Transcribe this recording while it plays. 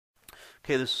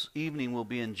Okay, this evening we'll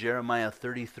be in Jeremiah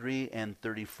 33 and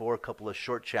 34, a couple of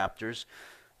short chapters,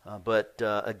 but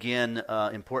again,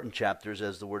 important chapters,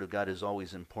 as the Word of God is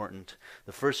always important.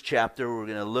 The first chapter we're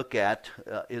going to look at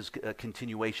is a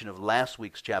continuation of last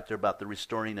week's chapter about the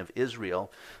restoring of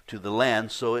Israel to the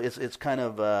land. So it's kind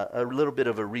of a little bit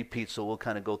of a repeat, so we'll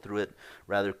kind of go through it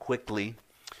rather quickly.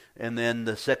 And then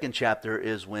the second chapter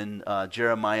is when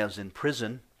Jeremiah's in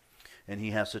prison, and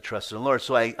he has to trust in the Lord.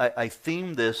 So I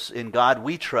theme this in God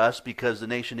we trust, because the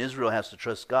nation Israel has to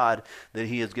trust God, that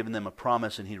he has given them a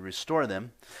promise and he'd restore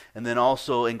them. And then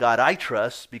also in God I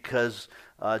trust, because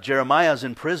Jeremiah's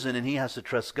in prison and he has to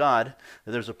trust God,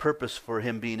 that there's a purpose for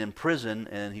him being in prison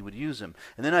and he would use him.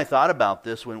 And then I thought about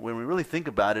this, when we really think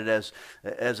about it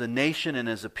as a nation and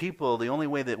as a people, the only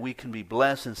way that we can be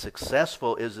blessed and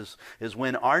successful is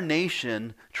when our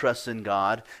nation trusts in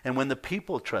God and when the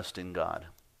people trust in God.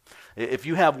 If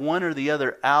you have one or the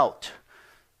other out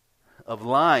of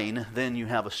line, then you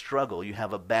have a struggle. You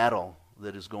have a battle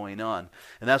that is going on.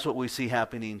 And that's what we see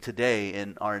happening today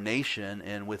in our nation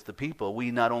and with the people. We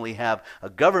not only have a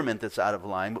government that's out of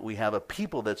line, but we have a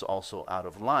people that's also out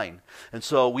of line. And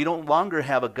so we don't longer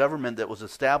have a government that was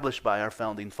established by our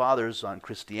founding fathers on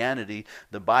Christianity,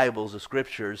 the Bibles, the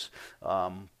Scriptures,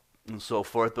 and so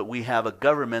forth, but we have a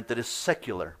government that is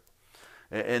secular.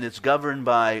 And it's governed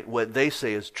by what they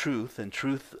say is truth, and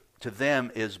truth to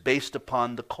them is based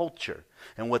upon the culture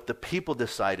and what the people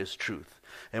decide is truth,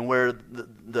 and where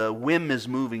the whim is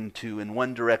moving to in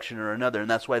one direction or another.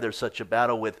 And that's why there's such a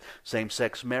battle with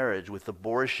same-sex marriage, with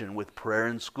abortion, with prayer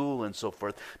in school, and so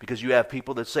forth, because you have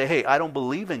people that say, hey, I don't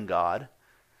believe in God.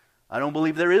 I don't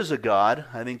believe there is a God.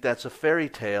 I think that's a fairy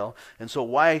tale. And so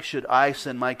why should I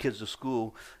send my kids to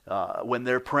school when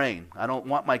they're praying? I don't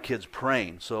want my kids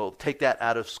praying, so take that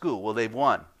out of school. Well, they've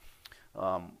won.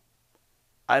 I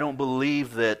don't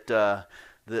believe that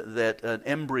that an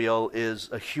embryo is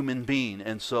a human being,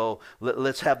 and so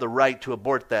let's have the right to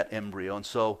abort that embryo. And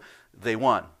so they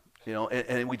won. You know,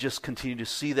 and we just continue to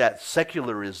see that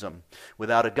secularism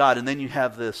without a God. And then you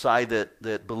have the side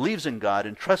that believes in God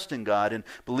and trusts in God and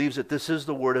believes that this is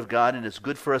the Word of God and it's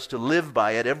good for us to live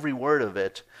by it, every word of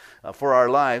it, for our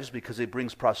lives, because it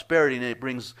brings prosperity and it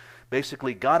brings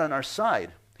basically God on our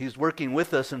side. He's working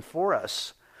with us and for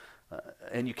us.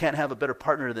 And you can't have a better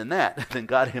partner than that, than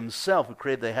God himself, who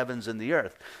created the heavens and the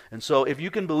earth. And so if you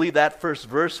can believe that first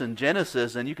verse in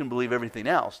Genesis, then you can believe everything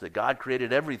else, that God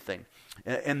created everything.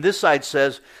 And this side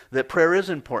says that prayer is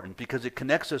important because it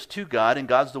connects us to God, and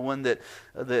God's the one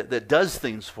that does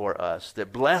things for us,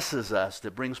 that blesses us,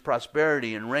 that brings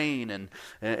prosperity and rain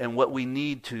and what we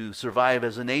need to survive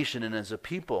as a nation and as a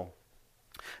people.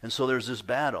 And so there's this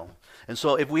battle. And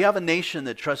so if we have a nation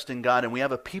that trusts in God and we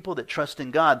have a people that trust in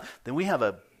God, then we have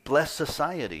a blessed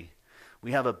society.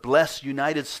 We have a blessed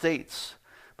United States.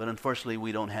 But unfortunately,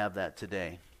 we don't have that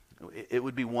today. It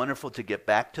would be wonderful to get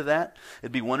back to that.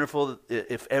 It'd be wonderful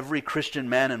if every Christian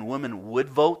man and woman would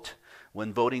vote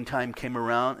when voting time came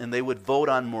around, and they would vote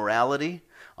on morality,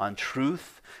 on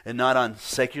truth, and not on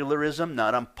secularism,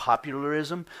 not on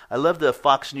popularism. I love the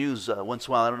Fox News once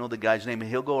in a while. I don't know the guy's name.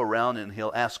 He'll go around and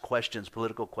he'll ask questions,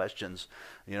 political questions.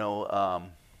 You know,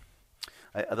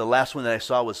 the last one that I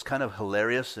saw was kind of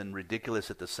hilarious and ridiculous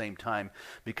at the same time,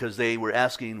 because they were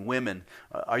asking women,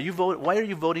 why are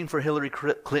you voting for Hillary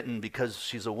Clinton? Because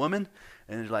she's a woman?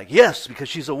 And they're like, yes, because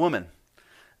she's a woman.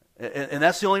 And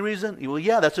that's the only reason? Well,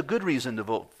 yeah, that's a good reason to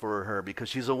vote for her, because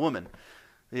she's a woman.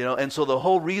 You know, and so the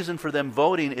whole reason for them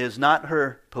voting is not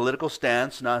her political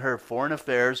stance, not her foreign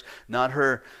affairs, not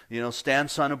her,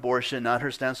 stance on abortion, not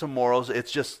her stance on morals.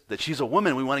 It's just that she's a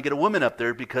woman. We want to get a woman up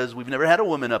there because we've never had a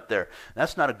woman up there.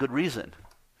 That's not a good reason.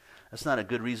 That's not a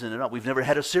good reason at all. We've never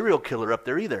had a serial killer up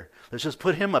there either. Let's just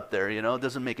put him up there, It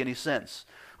doesn't make any sense.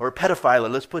 Or a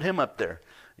pedophile, let's put him up there.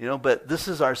 But this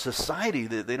is our society.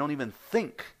 They don't even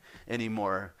think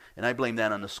anymore. And I blame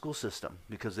that on the school system,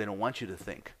 because they don't want you to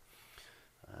think.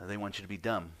 They want you to be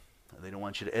dumb. They don't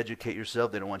want you to educate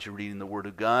yourself. They don't want you reading the Word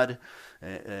of God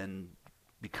and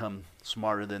become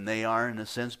smarter than they are, in a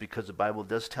sense, because the Bible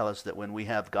does tell us that when we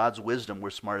have God's wisdom, we're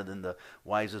smarter than the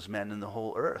wisest man in the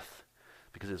whole earth,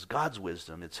 because it's God's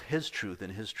wisdom. It's His truth,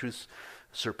 and His truth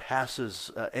surpasses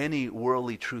any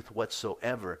worldly truth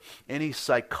whatsoever. Any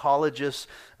psychologist,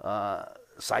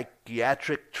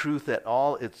 psychiatric truth at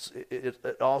all,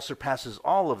 it all surpasses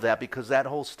all of that, because that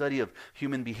whole study of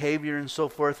human behavior and so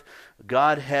forth,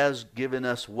 God has given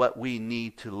us what we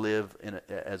need to live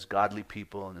as godly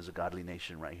people and as a godly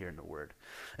nation right here in the Word.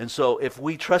 And so if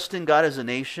we trust in God as a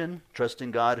nation, trust in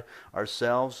God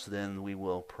ourselves, then we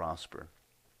will prosper.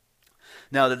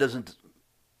 Now that doesn't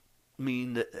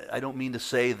don't mean to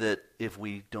say that if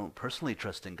we don't personally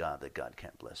trust in God, that God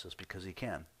can't bless us, because he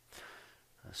can.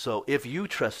 So if you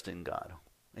trust in God,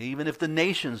 even if the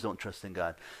nations don't trust in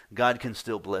God, God can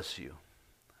still bless you,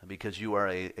 because you are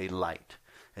a light,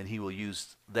 and he will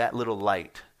use that little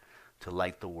light to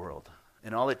light the world.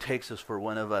 And all it takes is for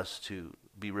one of us to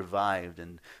be revived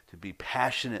and to be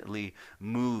passionately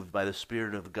moved by the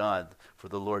Spirit of God for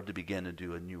the Lord to begin to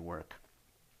do a new work.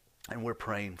 And we're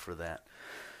praying for that.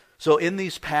 So in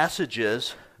these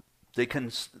passages, they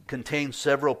contain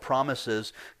several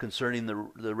promises concerning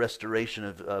the restoration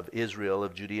of Israel,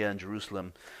 of Judea and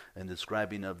Jerusalem, and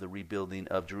describing of the rebuilding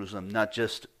of Jerusalem, not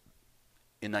just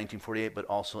in 1948, but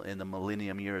also in the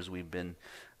millennium years we've been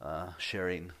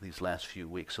sharing these last few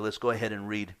weeks. So let's go ahead and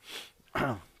read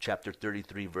chapter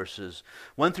 33, verses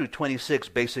 1 through 26,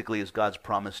 basically is God's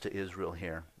promise to Israel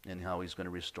here and how he's going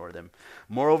to restore them.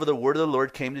 Moreover, the word of the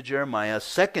Lord came to Jeremiah a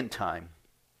second time,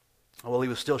 while he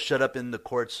was still shut up in the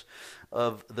courts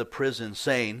of the prison,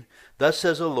 saying, Thus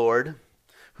says the Lord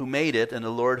who made it, and the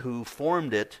Lord who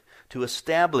formed it to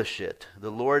establish it. The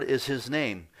Lord is his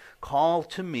name. Call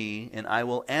to me, and I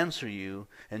will answer you,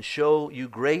 and show you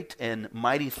great and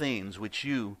mighty things which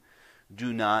you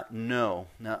do not know.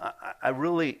 Now, I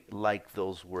really like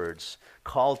those words.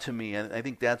 Call to me. And I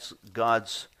think that's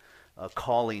God's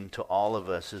calling to all of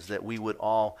us, is that we would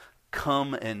all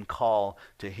come and call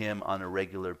to him on a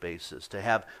regular basis, to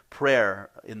have prayer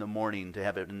in the morning, to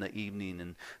have it in the evening,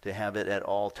 and to have it at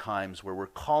all times, where we're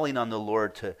calling on the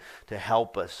Lord to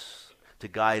help us, to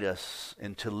guide us,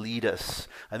 and to lead us.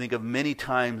 I think of many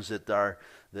times that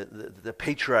the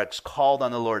patriarchs called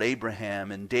on the Lord,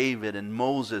 Abraham and David and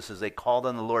Moses, as they called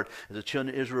on the Lord, as the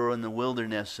children of Israel were in the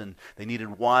wilderness and they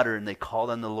needed water, and they called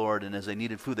on the Lord, and as they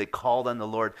needed food, they called on the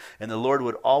Lord, and the Lord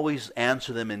would always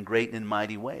answer them in great and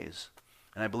mighty ways.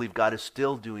 And I believe God is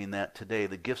still doing that today.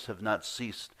 The gifts have not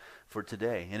ceased for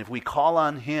today. And if we call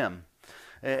on him,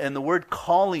 and the word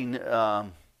calling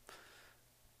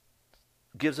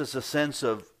gives us a sense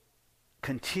of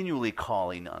continually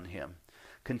calling on him,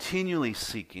 continually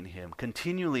seeking him,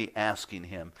 continually asking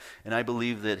him. And I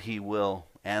believe that he will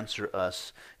answer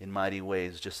us in mighty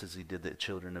ways, just as he did the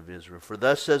children of Israel. For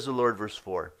thus says the Lord, verse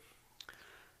 4,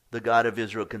 the God of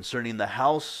Israel, concerning the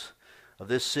house of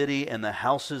this city and the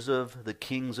houses of the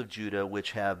kings of Judah,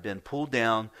 which have been pulled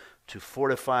down to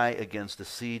fortify against the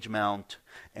siege mount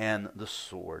and the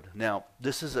sword. Now,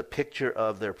 this is a picture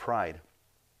of their pride.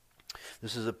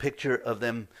 This is a picture of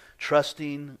them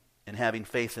trusting and having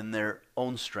faith in their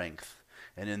own strength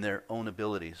and in their own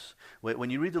abilities. When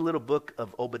you read the little book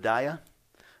of Obadiah,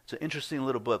 it's an interesting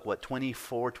little book,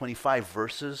 24, 25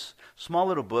 verses. Small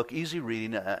little book, easy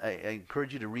reading. I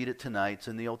encourage you to read it tonight. It's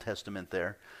in the Old Testament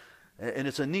there. And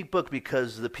it's a neat book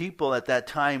because the people at that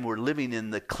time were living in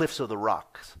the cliffs of the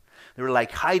rocks. They were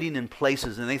like hiding in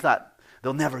places, and they thought,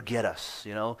 they'll never get us,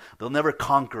 they'll never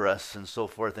conquer us, and so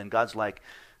forth. And God's like,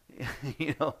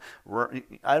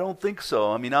 I don't think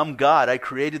so. I mean, I'm God. I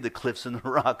created the cliffs and the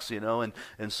rocks,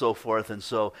 and so forth. And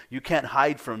so you can't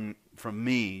hide from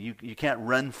me. You can't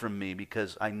run from me,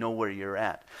 because I know where you're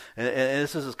at. And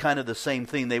this is kind of the same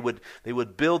thing. They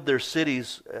would build their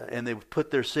cities, and they would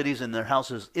put their cities and their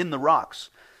houses in the rocks,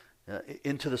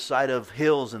 into the side of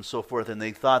hills and so forth, and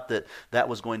they thought that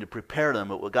was going to prepare them.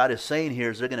 But what God is saying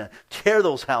here is they're going to tear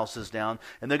those houses down,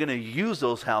 and they're going to use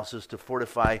those houses to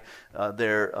fortify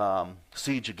their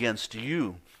siege against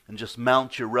you, and just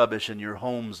mount your rubbish and your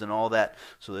homes and all that,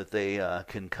 so that they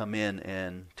can come in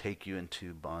and take you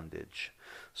into bondage.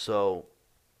 So,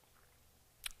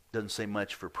 doesn't say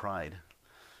much for pride,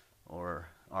 or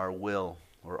our will,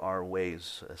 or our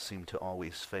ways seem to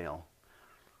always fail.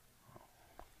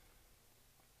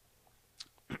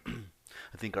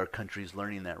 I think our country's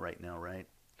learning that right now, right?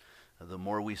 The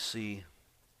more we see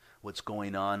what's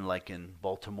going on, like in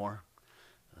Baltimore,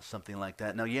 something like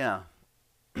that. Now, yeah,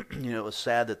 it was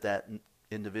sad that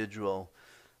individual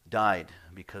died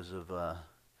because of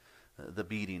the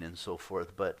beating and so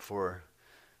forth. But for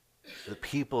the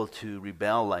people to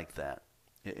rebel like that,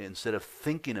 instead of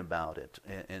thinking about it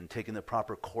and taking the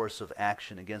proper course of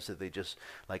action against it, they just,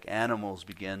 like animals,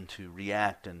 began to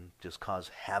react and just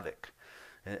cause havoc.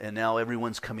 And now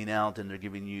everyone's coming out and they're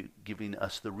giving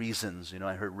us the reasons.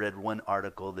 I read one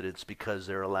article that it's because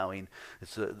they're allowing,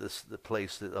 it's the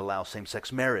place that allows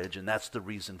same-sex marriage, and that's the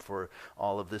reason for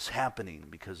all of this happening,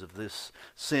 because of this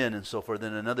sin and so forth.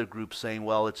 Then another group saying,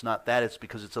 well, it's not that, it's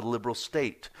because it's a liberal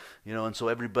state, and so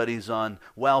everybody's on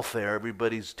welfare,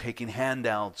 everybody's taking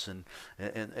handouts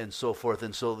and so forth,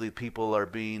 and so the people are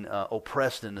being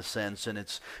oppressed in a sense, and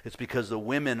it's because the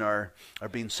women are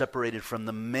being separated from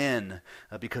the men.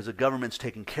 because the government's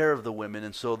taking care of the women,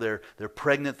 and so they're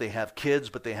pregnant, they have kids,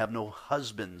 but they have no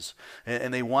husbands.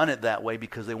 And they want it that way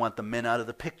because they want the men out of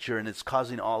the picture, and it's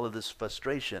causing all of this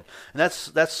frustration. And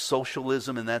that's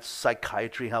socialism, and that's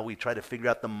psychiatry, how we try to figure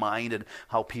out the mind and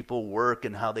how people work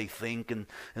and how they think and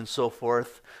so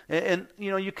forth. And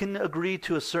you can agree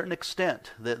to a certain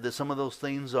extent that some of those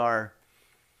things are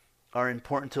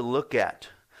important to look at,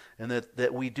 and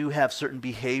that we do have certain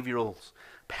behavioral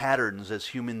patterns as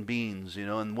human beings,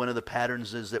 and one of the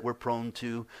patterns is that we're prone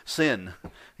to sin.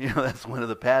 That's one of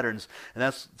the patterns, and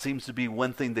that seems to be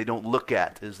one thing they don't look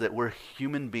at, is that we're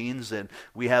human beings and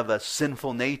we have a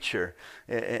sinful nature,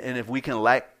 and if we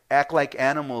can act like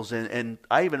animals, and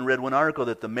I even read one article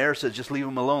that the mayor says just leave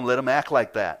them alone, let them act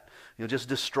like that, just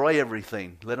destroy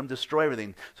everything, let them destroy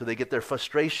everything so they get their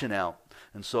frustration out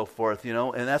and so forth,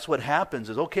 and that's what happens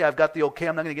is, okay, I've got the okay,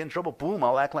 I'm not going to get in trouble, boom,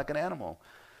 I'll act like an animal.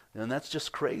 And that's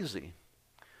just crazy.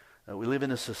 We live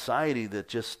in a society that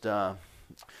just,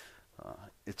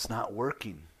 it's not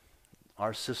working.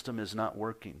 Our system is not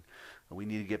working. We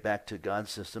need to get back to God's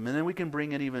system. And then we can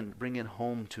bring it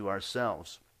home to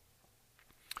ourselves.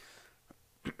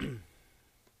 I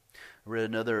read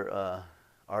another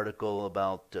article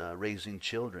about raising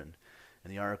children.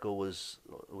 And the article was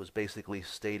basically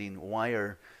stating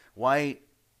why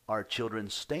are children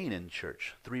staying in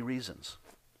church? 3 reasons.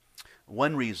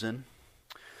 One reason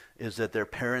is that their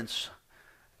parents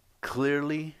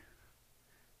clearly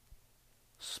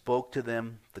spoke to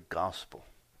them the gospel.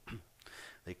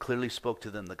 They clearly spoke to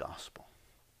them the gospel.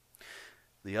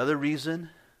 The other reason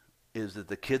is that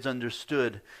the kids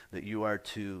understood that you are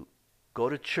to go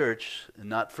to church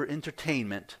not for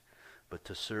entertainment, but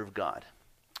to serve God.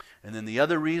 And then the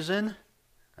other reason,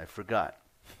 I forgot.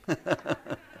 But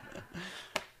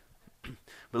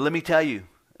let me tell you,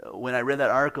 when I read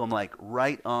that article, I'm like,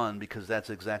 right on, because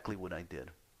that's exactly what I did.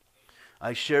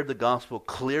 I shared the gospel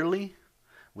clearly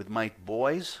with my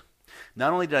boys.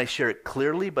 Not only did I share it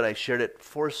clearly, but I shared it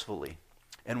forcefully.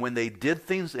 And when they did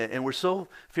things, and we're so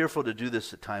fearful to do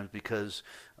this at times because,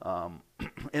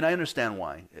 and I understand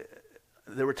why.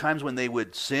 There were times when they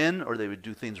would sin or they would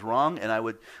do things wrong, and I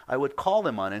would call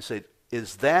them on it and say,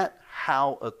 is that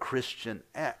how a Christian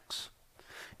acts?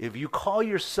 If you call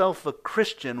yourself a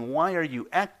Christian, why are you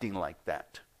acting like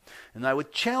that? And I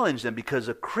would challenge them, because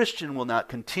a Christian will not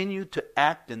continue to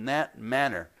act in that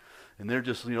manner. And they're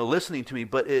just, listening to me,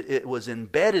 but it was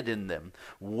embedded in them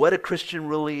what a Christian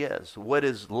really is, what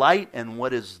is light and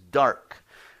what is dark.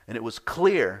 And it was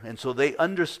clear, and so they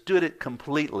understood it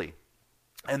completely.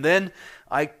 And then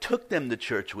I took them to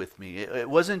church with me. It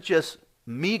wasn't just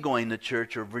me going to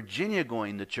church or Virginia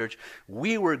going to church.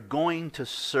 We were going to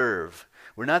serve.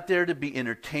 We're not there to be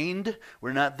entertained.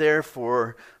 We're not there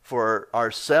for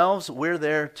ourselves. We're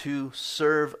there to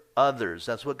serve others.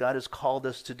 That's what God has called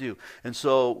us to do. And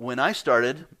so when I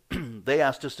started, they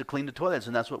asked us to clean the toilets,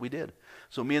 and that's what we did.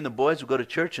 So me and the boys would go to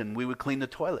church, and we would clean the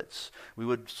toilets. We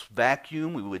would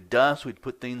vacuum. We would dust. We'd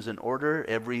put things in order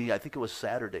I think it was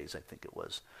Saturdays,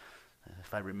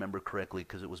 if I remember correctly,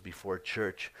 because it was before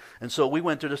church. And so we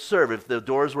went there to serve. If the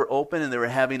doors were open and they were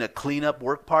having a cleanup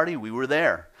work party, we were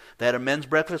there. They had a men's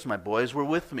breakfast. My boys were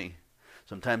with me.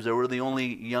 Sometimes they were the only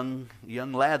young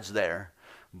lads there,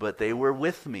 but they were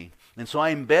with me. And so I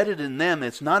embedded in them,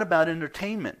 it's not about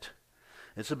entertainment.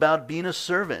 It's about being a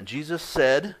servant. Jesus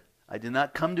said, I did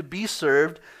not come to be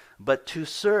served, but to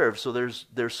serve. So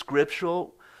there's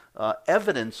scriptural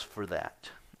evidence for that.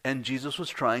 And Jesus was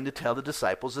trying to tell the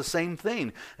disciples the same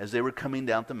thing as they were coming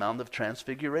down the Mount of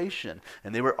Transfiguration.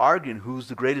 And they were arguing, who's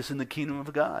the greatest in the kingdom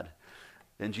of God?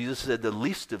 And Jesus said, the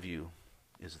least of you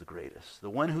is the greatest. The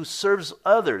one who serves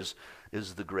others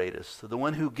is the greatest. The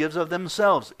one who gives of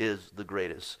themselves is the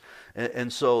greatest.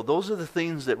 And so those are the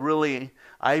things that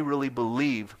I really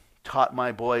believe taught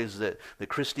my boys that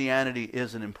Christianity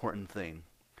is an important thing.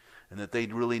 And that they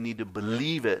really need to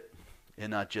believe it and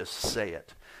not just say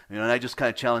it. And I just kind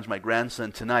of challenged my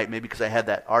grandson tonight, maybe because I had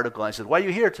that article. I said, why are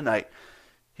you here tonight?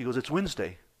 He goes, it's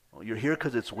Wednesday. Well, you're here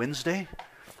because it's Wednesday?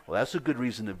 Well, that's a good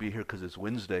reason to be here, because it's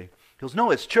Wednesday. He goes, no,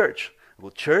 it's church.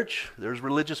 Well, church? There's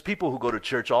religious people who go to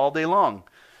church all day long.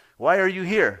 Why are you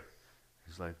here?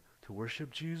 He's like, to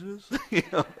worship Jesus?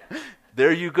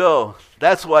 There you go.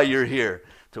 That's why you're here,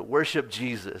 to worship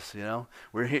Jesus.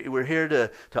 We're here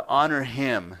to honor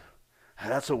Him.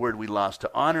 That's a word we lost,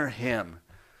 to honor Him.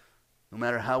 No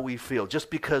matter how we feel, just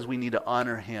because we need to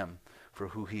honor Him for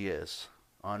who He is,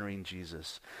 honoring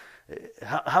Jesus.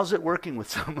 How's it working with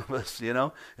some of us, in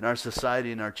our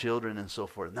society and our children and so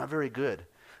forth? Not very good,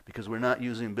 because we're not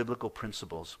using biblical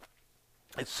principles.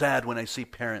 It's sad when I see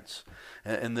parents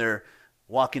and they're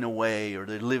walking away or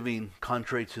they're living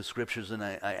contrary to scriptures, and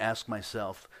I ask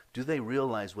myself, do they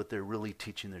realize what they're really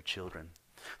teaching their children?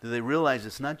 Do they realize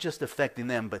it's not just affecting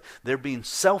them, but they're being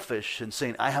selfish and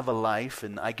saying, I have a life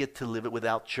and I get to live it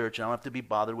without church and I don't have to be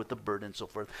bothered with the burden and so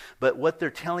forth. But what they're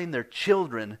telling their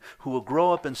children, who will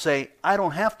grow up and say, I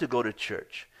don't have to go to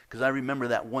church, because I remember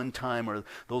that one time or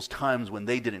those times when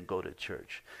they didn't go to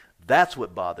church. That's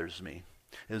what bothers me,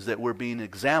 is that we're being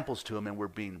examples to them and we're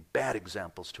being bad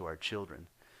examples to our children.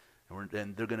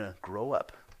 And they're going to grow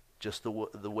up just the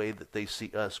way that they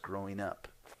see us growing up.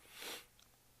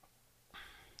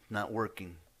 Not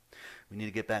working. We need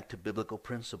to get back to biblical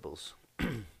principles.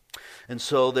 And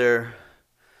so they're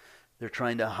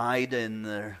trying to hide in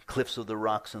the cliffs of the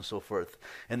rocks and so forth.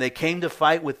 And they came to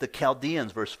fight with the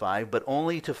Chaldeans, verse 5, but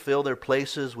only to fill their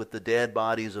places with the dead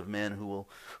bodies of men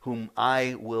whom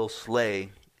I will slay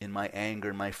in my anger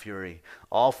and my fury,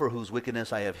 all for whose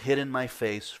wickedness I have hidden my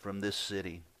face from this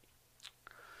city.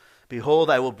 Behold,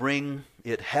 I will bring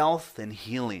it health and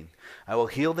healing. I will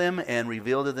heal them and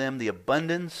reveal to them the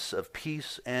abundance of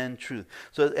peace and truth.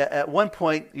 So at one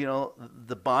point,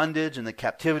 the bondage and the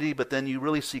captivity, but then you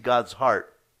really see God's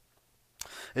heart.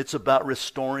 It's about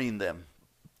restoring them.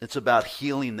 It's about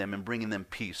healing them and bringing them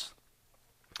peace.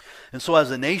 And so as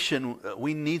a nation,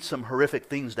 we need some horrific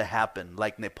things to happen,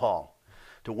 like Nepal,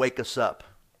 to wake us up.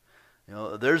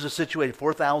 There's a situation,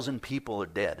 4,000 people are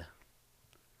dead.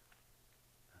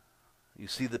 You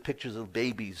see the pictures of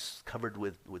babies covered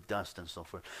with dust and so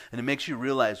forth. And it makes you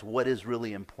realize what is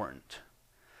really important.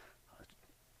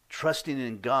 Trusting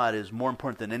in God is more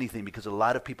important than anything, because a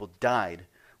lot of people died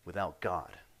without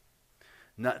God.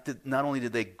 Not only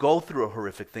did they go through a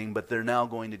horrific thing, but they're now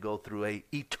going to go through a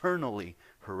eternally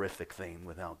horrific thing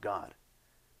without God.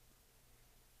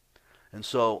 And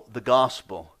so the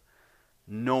gospel,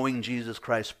 knowing Jesus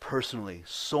Christ personally,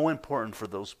 so important for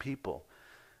those people.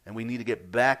 And we need to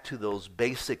get back to those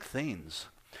basic things.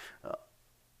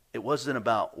 It wasn't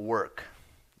about work.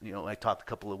 I talked a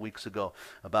couple of weeks ago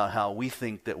about how we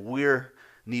think that we're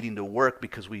needing to work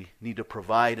because we need to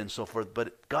provide and so forth,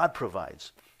 but God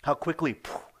provides. How quickly,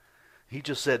 he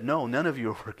just said, no, none of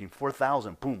you are working.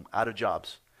 4,000, boom, out of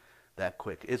jobs that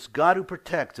quick. It's God who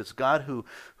protects. It's God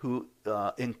who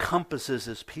encompasses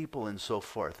his people and so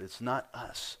forth. It's not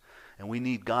us. And we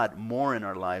need God more in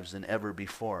our lives than ever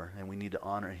before, and we need to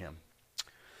honor him.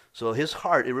 So his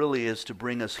heart, it really is to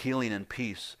bring us healing and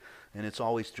peace, and it's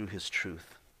always through his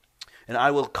truth. And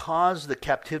I will cause the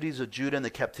captivities of Judah and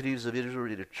the captivities of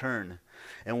Israel to return,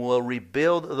 and will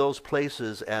rebuild those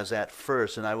places as at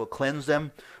first, and I will cleanse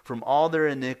them from all their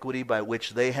iniquity by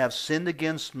which they have sinned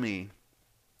against me.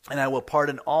 And I will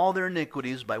pardon all their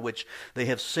iniquities by which they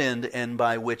have sinned and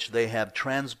by which they have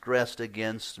transgressed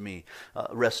against me.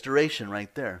 Restoration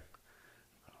right there.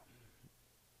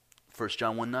 1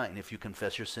 John 1:9, if you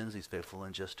confess your sins, he's faithful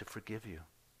and just to forgive you.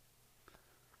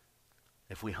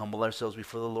 If we humble ourselves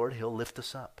before the Lord, he'll lift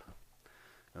us up.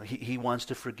 He wants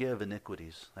to forgive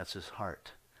iniquities. That's his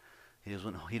heart. He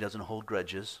doesn't hold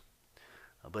grudges,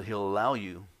 but he'll allow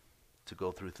you to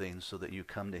go through things so that you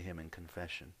come to him in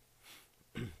confession.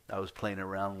 I was playing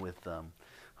around with,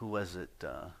 who was it?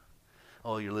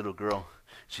 Your little girl.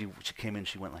 She came in,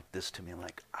 she went like this to me. I'm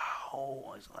like, ow.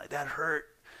 I was like, that hurt.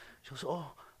 She goes,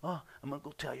 oh, I'm going to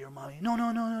go tell your mommy. No,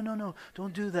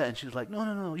 don't do that. And she was like,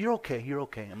 no, you're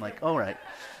okay. I'm like, all right.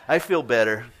 I feel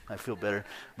better.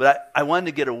 But I wanted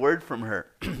to get a word from her.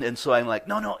 And so I'm like,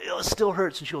 no, it still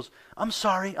hurts. And she goes, I'm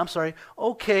sorry.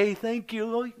 Okay, thank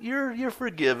you. You're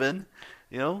forgiven.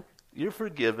 You're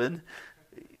forgiven.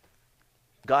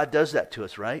 God does that to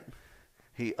us, right?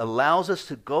 He allows us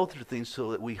to go through things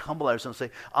so that we humble ourselves and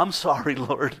say, I'm sorry,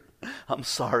 Lord. I'm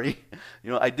sorry.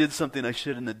 I did something I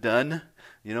shouldn't have done,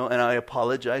 and I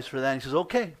apologize for that. And he says,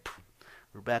 okay.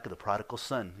 We're back at the prodigal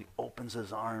son. He opens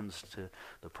his arms to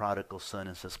the prodigal son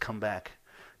and says, come back.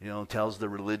 Tells the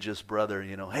religious brother,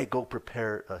 hey, go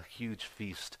prepare a huge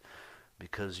feast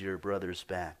because your brother's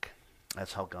back.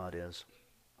 That's how God is.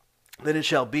 Then it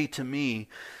shall be to me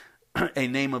a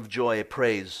name of joy, a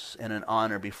praise, and an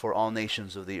honor before all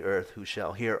nations of the earth, who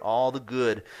shall hear all the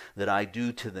good that I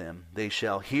do to them. They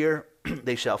shall fear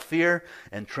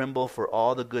and tremble for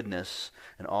all the goodness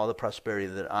and all the prosperity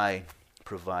that I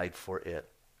provide for it.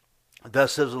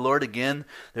 Thus says the Lord again,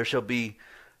 there shall be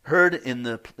heard in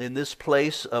this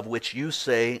place of which you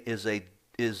say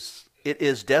it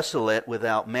is desolate,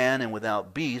 without man and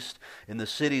without beast, in the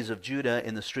cities of Judah,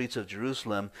 in the streets of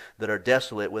Jerusalem, that are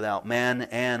desolate, without man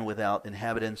and without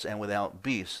inhabitants and without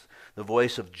beast. The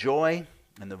voice of joy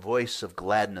and the voice of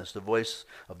gladness, the voice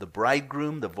of the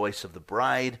bridegroom, the voice of the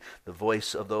bride, the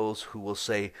voice of those who will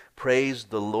say, praise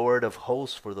the Lord of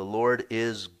hosts, for the Lord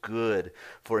is good,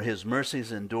 for his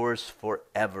mercies endures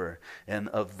forever. And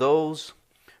of those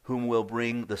whom will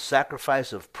bring the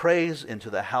sacrifice of praise into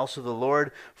the house of the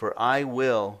Lord, for I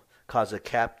will cause the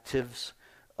captives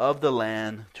of the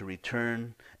land to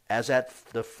return as at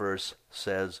the first,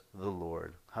 says the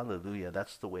Lord. Hallelujah.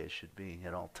 That's the way it should be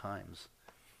at all times.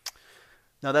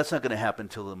 Now, that's not going to happen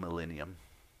till the millennium.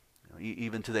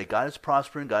 Even today, God is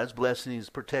prospering, God is blessing, he's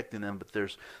protecting them, but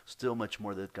there's still much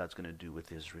more that God's going to do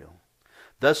with Israel.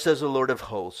 Thus says the Lord of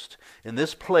hosts, in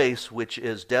this place which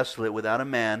is desolate without a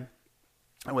man,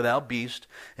 and without beast,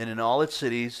 and in all its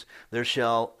cities there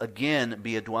shall again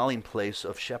be a dwelling place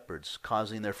of shepherds,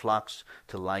 causing their flocks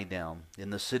to lie down.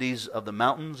 In the cities of the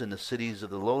mountains, in the cities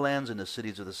of the lowlands, in the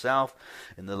cities of the south,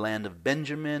 in the land of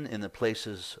Benjamin, in the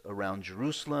places around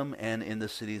Jerusalem, and in the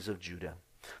cities of Judah.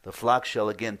 The flock shall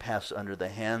again pass under the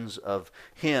hands of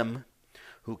him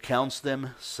who counts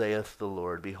them, saith the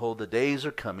Lord. Behold, the days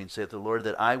are coming, saith the Lord,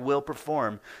 that I will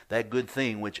perform that good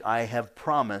thing which I have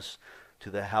promised to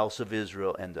the house of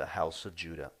Israel and the house of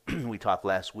Judah. We talked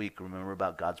last week, remember,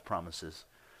 about God's promises.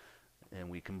 And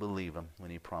we can believe him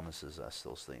when he promises us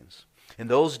those things. In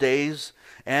those days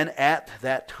and at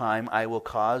that time I will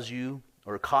cause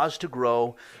to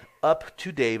grow up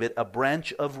to David a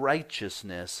branch of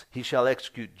righteousness. He shall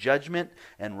execute judgment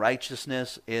and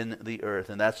righteousness in the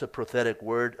earth. And that's a prophetic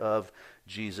word of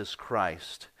Jesus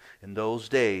Christ. In those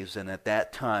days and at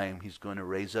that time, he's going to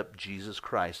raise up Jesus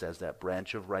Christ as that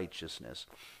branch of righteousness.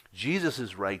 Jesus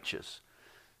is righteous.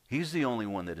 He's the only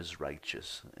one that is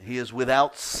righteous. He is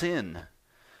without sin.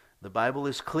 The Bible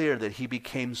is clear that he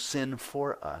became sin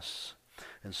for us.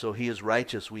 And so he is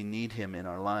righteous. We need him in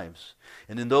our lives.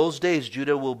 And in those days,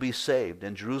 Judah will be saved,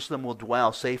 and Jerusalem will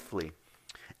dwell safely.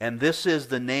 And this is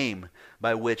the name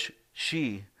by which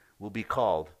she will be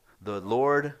called, the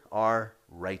Lord our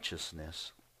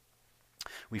righteousness.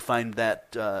 We find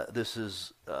that this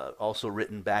is also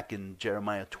written back in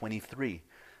Jeremiah 23,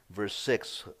 verse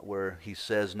 6, where he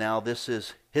says, now this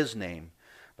is his name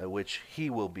by which he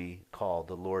will be called,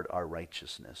 the Lord our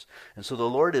righteousness. And so the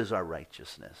Lord is our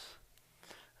righteousness.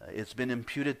 It's been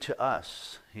imputed to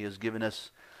us. He has given us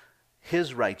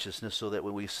his righteousness so that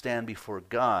when we stand before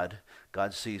God,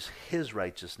 God sees his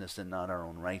righteousness and not our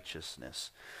own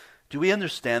righteousness. Do we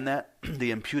understand that?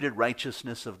 The imputed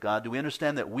righteousness of God? Do we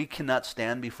understand that we cannot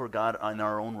stand before God on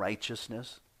our own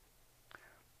righteousness?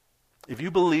 If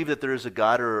you believe that there is a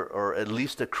God or at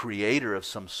least a creator of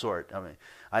some sort,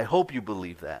 I hope you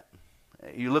believe that.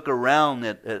 You look around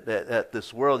at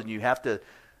this world and you have to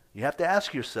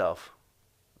ask yourself,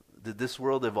 did this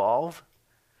world evolve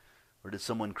or did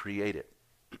someone create it?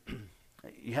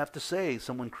 You have to say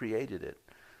someone created it.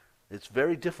 It's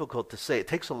very difficult to say. It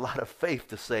takes a lot of faith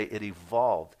to say it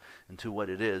evolved into what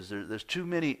it is. There's too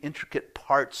many intricate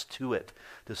parts to it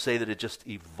to say that it just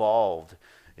evolved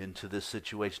into this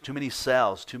situation. Too many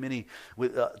cells, too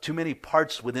many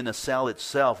parts within a cell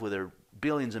itself, where there are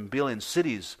billions and billions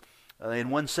cities. In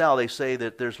one cell, they say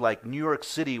that there's like New York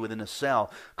City within a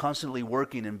cell, constantly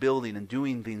working and building and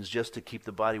doing things just to keep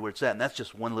the body where it's at. And that's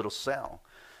just one little cell.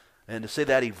 And to say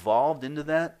that evolved into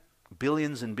that,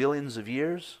 billions and billions of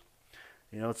years,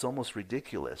 it's almost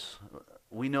ridiculous.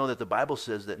 We know that the Bible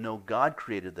says that no, God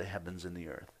created the heavens and the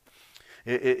earth.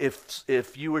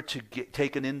 If you were to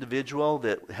take an individual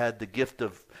that had the gift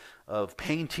of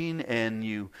painting, and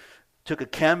you took a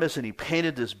canvas and he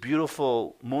painted this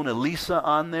beautiful Mona Lisa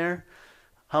on there,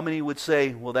 how many would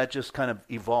say, well, that just kind of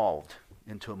evolved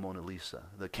into a Mona Lisa?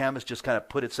 The canvas just kind of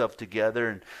put itself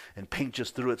together, and paint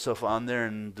just threw itself on there,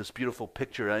 and this beautiful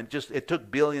picture. And it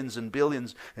took billions and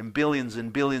billions and billions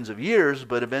and billions of years,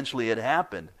 but eventually it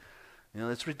happened.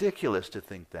 It's ridiculous to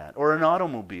think that. Or an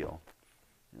automobile.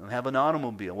 Have an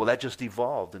automobile. Well, that just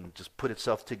evolved and just put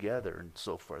itself together and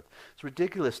so forth. It's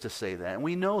ridiculous to say that, and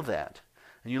we know that.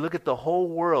 And you look at the whole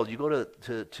world, you go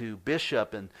to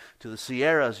Bishop and to the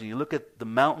Sierras, and you look at the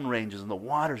mountain ranges and the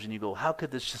waters, and you go, how could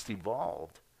this just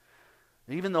evolve?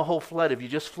 Even the whole flood, if you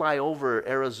just fly over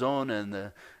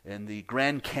Arizona and the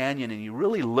Grand Canyon and you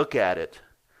really look at it,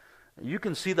 you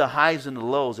can see the highs and the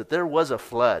lows, that there was a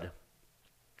flood.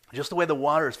 Just the way the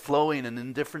water is flowing and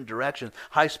in different directions,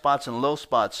 high spots and low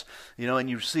spots, and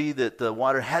you see that the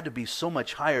water had to be so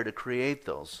much higher to create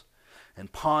those. And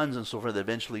ponds and so forth that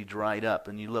eventually dried up.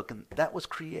 And you look, and that was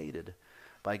created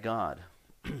by God.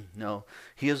 No,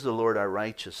 he is the Lord our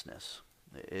righteousness.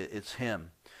 It's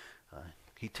him.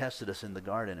 He tested us in the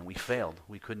garden, and we failed.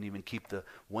 We couldn't even keep the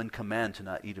one command to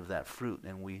not eat of that fruit,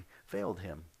 and we failed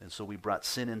him. And so we brought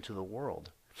sin into the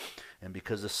world. And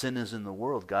because the sin is in the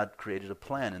world, God created a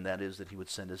plan, and that is that he would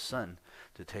send his Son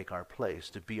to take our place,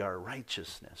 to be our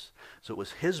righteousness. So it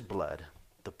was his blood,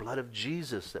 the blood of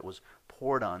Jesus, that was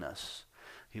poured on us.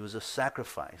 He was a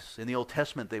sacrifice. In the Old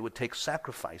Testament, they would take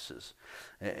sacrifices.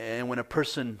 And when a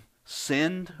person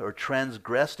sinned or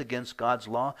transgressed against God's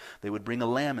law, they would bring a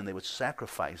lamb and they would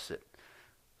sacrifice it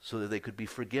so that they could be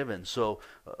forgiven. So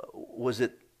was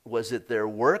it their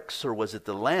works, or was it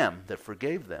the lamb that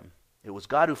forgave them? It was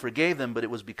God who forgave them, but it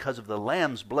was because of the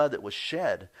lamb's blood that was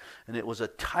shed. And it was a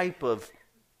type of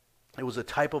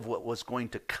what was going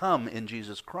to come in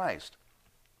Jesus Christ.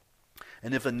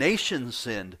 And if a nation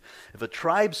sinned, if a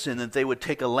tribe sinned, then they would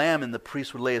take a lamb and the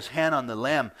priest would lay his hand on the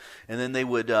lamb, and then they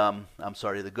would,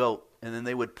 the goat, and then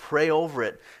they would pray over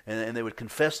it, and they would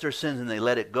confess their sins, and they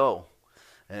let it go.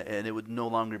 And it would no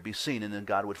longer be seen, and then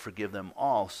God would forgive them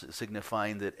all,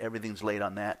 signifying that everything's laid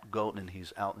on that goat, and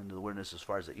he's out into the wilderness as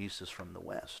far as the east is from the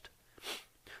west.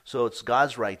 So it's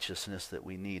God's righteousness that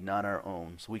we need, not our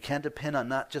own. So we can't depend on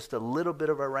not just a little bit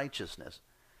of our righteousness.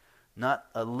 Not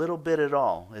a little bit at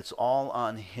all. It's all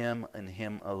on him and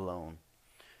him alone.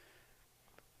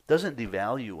 Doesn't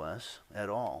devalue us at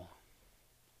all.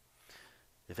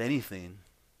 If anything,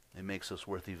 it makes us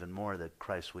worth even more that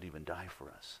Christ would even die for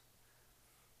us.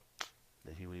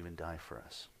 That he would even die for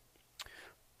us.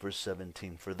 Verse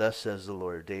 17, for thus says the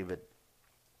Lord,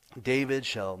 David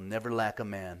shall never lack a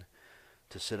man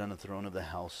to sit on the throne of the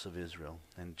house of Israel.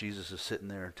 And Jesus is sitting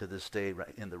there to this day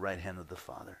right in the right hand of the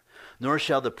Father. Nor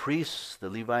shall the priests, the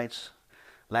Levites,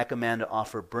 lack a man to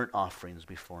offer burnt offerings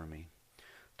before me,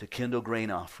 to kindle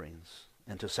grain offerings,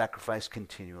 and to sacrifice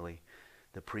continually,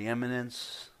 the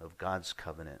preeminence of God's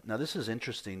covenant. Now this is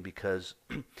interesting because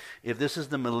if this is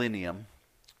the millennium,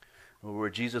 where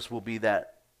Jesus will be the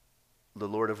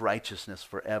Lord of righteousness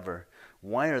forever,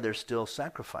 why are there still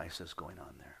sacrifices going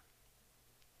on there?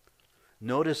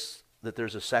 Notice that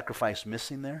there's a sacrifice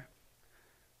missing there.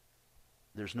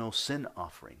 There's no sin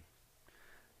offering.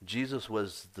 Jesus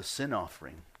was the sin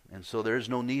offering, and so there is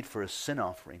no need for a sin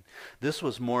offering. This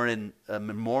was more in a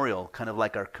memorial, kind of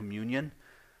like our communion,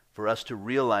 for us to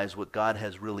realize what God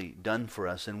has really done for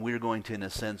us, and we're going to, in a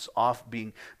sense,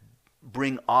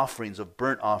 bring offerings of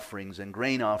burnt offerings and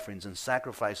grain offerings and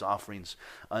sacrifice offerings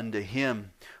unto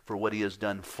him for what he has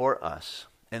done for us.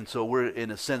 And so we're,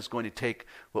 in a sense, going to take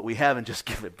what we have and just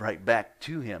give it right back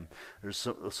to him. There's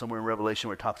somewhere in Revelation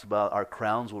where it talks about our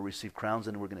crowns, we'll receive crowns,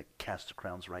 and we're going to cast the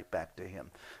crowns right back to him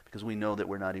because we know that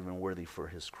we're not even worthy for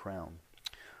his crown.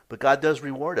 But God does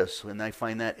reward us, and I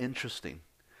find that interesting,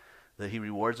 that he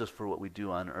rewards us for what we do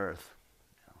on earth,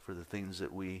 for the things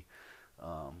that we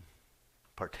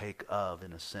partake of,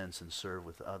 in a sense, and serve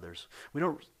with others. We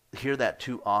don't hear that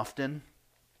too often.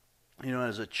 You know,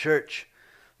 as a church,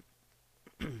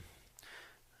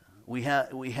 we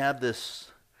have this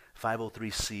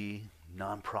 503c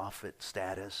nonprofit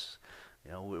status.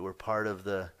 You know, we're part of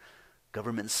the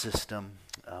government system.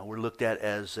 We're looked at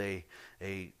as a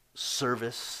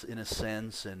service, in a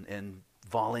sense, and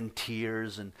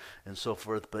volunteers and so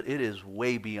forth. But it is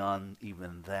way beyond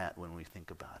even that when we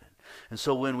think about it. And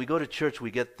so when we go to church,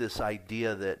 we get this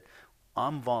idea that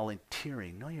I'm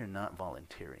volunteering. No, you're not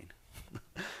volunteering.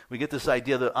 We get this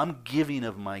idea that I'm giving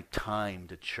of my time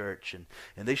to church, and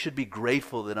they should be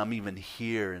grateful that I'm even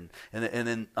here, and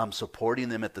then I'm supporting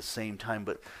them at the same time.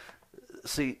 But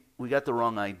see, we got the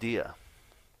wrong idea.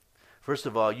 First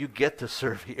of all, you get to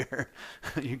serve here.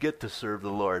 You get to serve the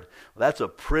Lord. Well, that's a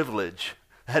privilege.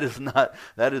 That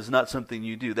is not something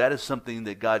you do. That is something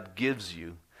that God gives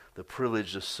you, the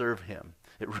privilege to serve him.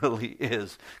 It really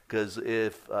is, because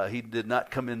if he did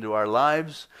not come into our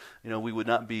lives, we would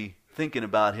not be thinking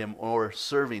about him or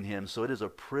serving him. So it is a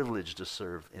privilege to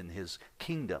serve in his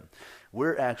kingdom.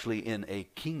 We're actually in a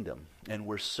kingdom, and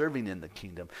we're serving in the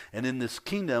kingdom. And in this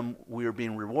kingdom, we are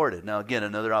being rewarded. Now, again,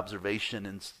 another observation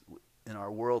in our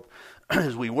world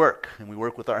is we work, and we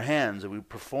work with our hands, and we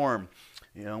perform.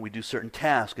 We do certain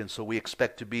tasks, and so we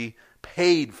expect to be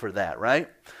paid for that, right?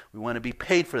 We want to be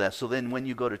paid for that. So then when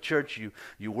you go to church,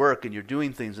 you work and you're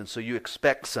doing things, and so you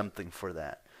expect something for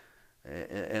that.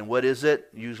 And what is it?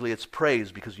 Usually it's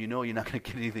praise, because you're not going to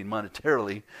get anything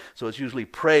monetarily. So it's usually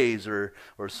praise or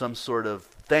some sort of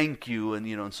thank you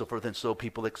and so forth. And so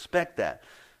people expect that.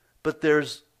 But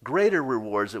there's greater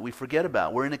rewards that we forget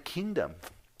about. We're in a kingdom,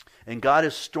 and God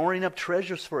is storing up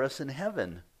treasures for us in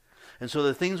heaven. And so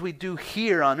the things we do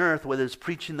here on earth, whether it's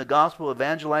preaching the gospel,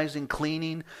 evangelizing,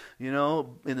 cleaning, in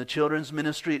the children's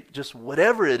ministry, just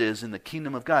whatever it is in the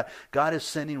kingdom of God, God is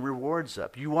sending rewards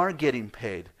up. You are getting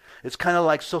paid. It's kind of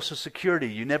like Social Security.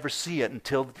 You never see it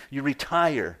until you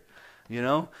retire. you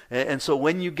know. And so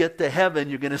when you get to heaven,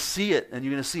 you're going to see it, and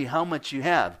you're going to see how much you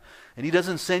have. And he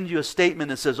doesn't send you a statement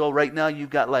that says, oh, right now you've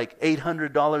got like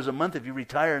 $800 a month if you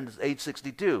retire at age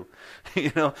 62.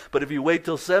 You know, but if you wait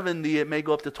till 70, it may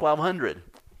go up to $1,200.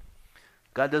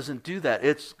 God doesn't do that.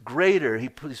 It's greater.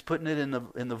 He's putting it in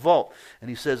the vault. And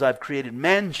he says, I've created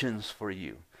mansions for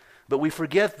you. But we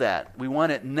forget that. We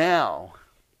want it now.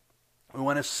 We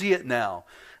want to see it now.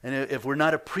 And if we're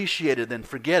not appreciated, then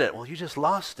forget it. Well, you just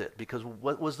lost it, because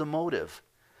what was the motive?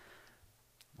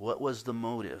 What was the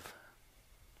motive?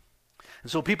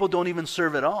 And so people don't even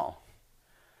serve at all.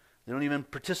 They don't even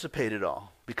participate at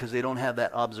all, because they don't have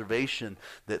that observation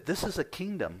that this is a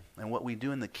kingdom, and what we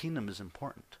do in the kingdom is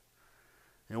important.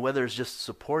 And whether it's just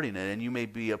supporting it, and you may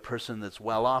be a person that's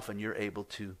well off and you're able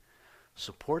to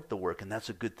support the work, and that's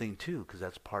a good thing too, because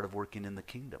that's part of working in the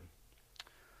kingdom.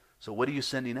 So what are you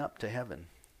sending up to heaven?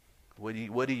 What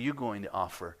are you going to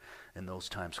offer in those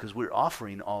times? Because we're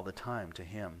offering all the time to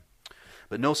him.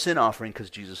 But no sin offering, because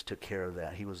Jesus took care of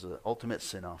that. He was the ultimate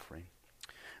sin offering.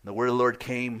 And the word of the Lord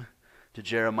came to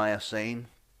Jeremiah saying,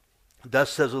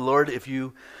 thus says the Lord, if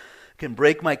you can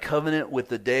break my covenant with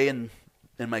the day and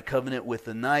my covenant with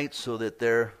the night, so that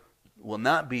there will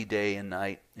not be day and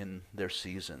night in their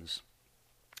seasons,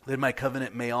 then my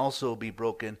covenant may also be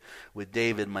broken with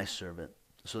David my servant,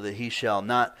 so that he shall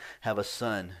not have a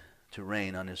son to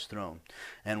reign on his throne,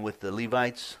 and with the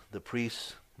Levites, the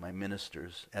priests, my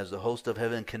ministers. As the host of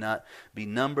heaven cannot be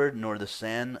numbered, nor the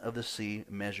sand of the sea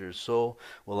measured, so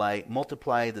will I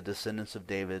multiply the descendants of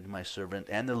David my servant,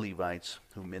 and the Levites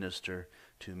who minister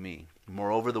to me.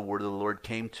 Moreover, the word of the Lord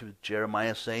came to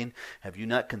Jeremiah, saying, have you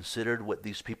not considered what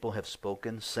these people have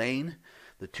spoken, saying,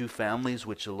 the two families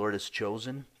which the Lord has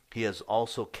chosen, he has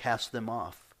also cast them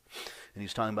off. And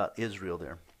he's talking about Israel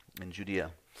there in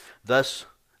Judea. Thus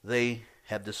they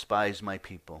have despised my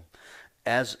people,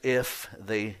 as if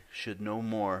they should no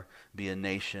more be a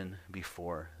nation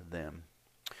before them.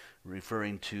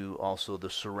 Referring to also the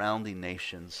surrounding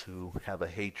nations who have a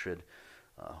hatred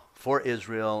for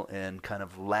Israel, and kind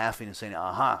of laughing and saying,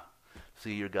 aha,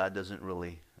 see, your God doesn't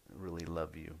really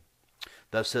love you.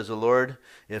 Thus says the Lord,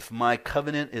 if my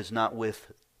covenant is not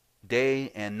with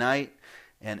day and night,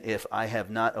 and if I have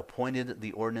not appointed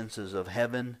the ordinances of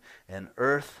heaven and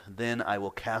earth, then I will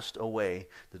cast away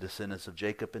the descendants of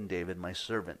Jacob and David my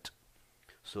servant,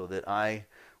 so that I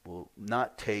will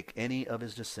not take any of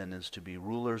his descendants to be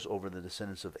rulers over the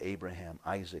descendants of Abraham,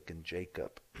 Isaac, and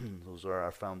Jacob. Those are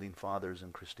our founding fathers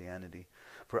in Christianity.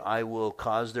 For I will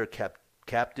cause their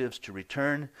captives to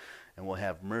return, and will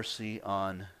have mercy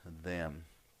on them.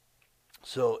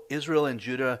 So Israel and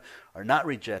Judah are not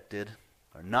rejected,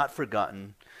 are not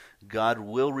forgotten. God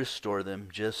will restore them,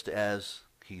 just as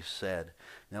he said.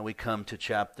 Now we come to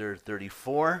chapter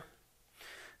 34,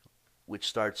 which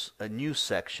starts a new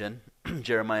section.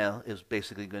 Jeremiah is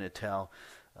basically going to tell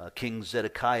King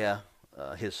Zedekiah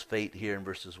his fate here in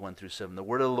verses 1 through 7. The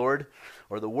word of the Lord,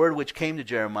 or the word which came to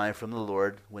Jeremiah from the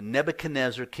Lord, when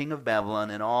Nebuchadnezzar, king of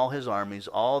Babylon, and all his armies,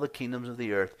 all the kingdoms of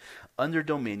the earth, under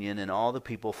dominion, and all the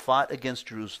people fought against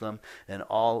Jerusalem and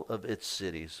all of its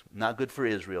cities. Not good for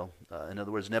Israel. In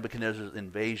other words, Nebuchadnezzar's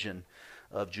invasion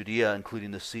of Judea,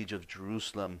 including the siege of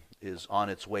Jerusalem, is on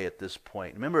its way at this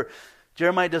point. Remember,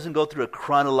 Jeremiah doesn't go through a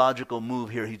chronological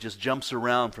move here. He just jumps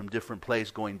around from different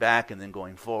places, going back and then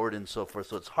going forward and so forth.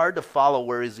 So it's hard to follow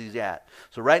where is he at.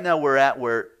 So right now we're at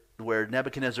where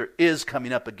Nebuchadnezzar is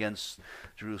coming up against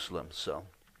Jerusalem. So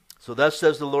thus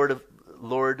says the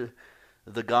Lord,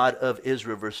 the God of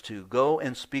Israel, verse 2, go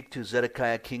and speak to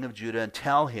Zedekiah, king of Judah, and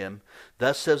tell him,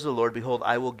 thus says the Lord, behold,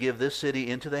 I will give this city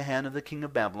into the hand of the king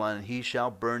of Babylon, and he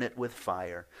shall burn it with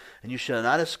fire, and you shall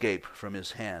not escape from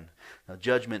his hand. Now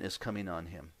judgment is coming on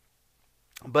him.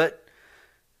 But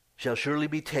shall surely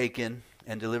be taken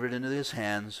and delivered into his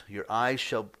hands. Your eyes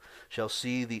shall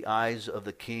see the eyes of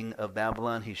the king of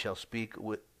Babylon. He shall speak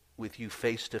with you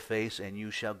face to face, and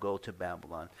you shall go to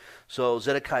Babylon. So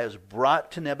Zedekiah is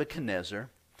brought to Nebuchadnezzar.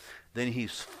 Then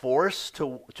he's forced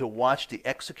to watch the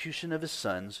execution of his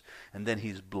sons, and then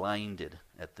he's blinded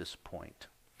at this point.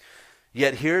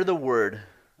 Yet hear the word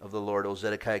of the Lord, O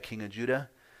Zedekiah, king of Judah.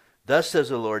 Thus says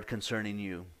the Lord concerning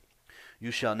you, you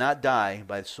shall not die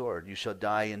by the sword, you shall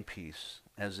die in peace,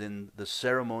 as in the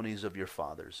ceremonies of your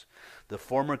fathers, the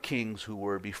former kings who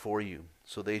were before you.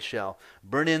 So they shall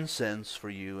burn incense for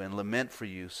you and lament for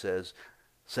you,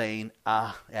 saying,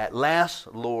 at last,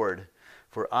 Lord,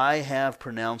 for I have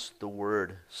pronounced the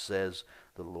word, says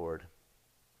the Lord.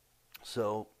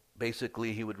 So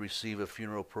basically he would receive a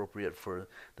funeral appropriate for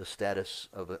the status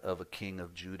of a king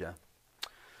of Judah.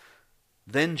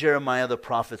 Then Jeremiah the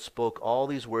prophet spoke all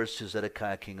these words to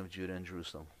Zedekiah, king of Judah and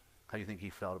Jerusalem. How do you think he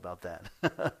felt about that?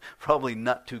 Probably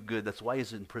not too good. That's why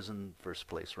he's in prison in the first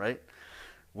place, right?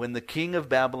 When the king of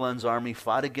Babylon's army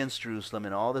fought against Jerusalem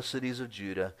and all the cities of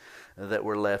Judah that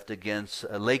were left, against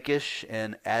Lachish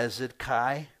and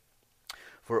Azekah,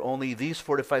 for only these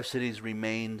fortified cities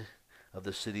remained of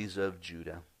the cities of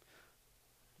Judah.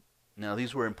 Now,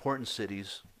 these were important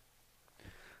cities.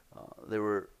 They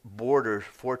were border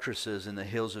fortresses in the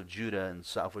hills of Judah and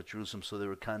south of Jerusalem, so they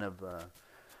were kind of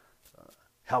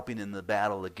helping in the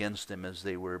battle against them as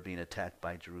they were being attacked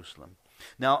by Jerusalem.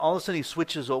 Now, all of a sudden, he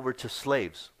switches over to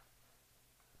slaves.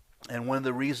 And one of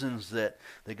the reasons that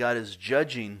God is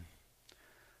judging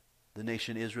the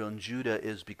nation Israel and Judah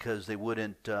is because they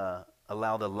wouldn't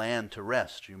allow the land to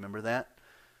rest. Do you remember that?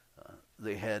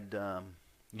 They had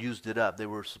used it up. They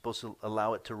were supposed to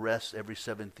allow it to rest every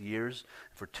 7 years.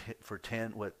 For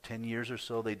 10 years or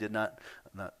so, they did not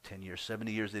 10 years,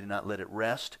 70 years, they did not let it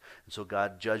rest. And so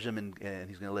God judged them, and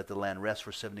he's going to let the land rest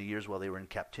for 70 years while they were in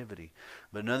captivity.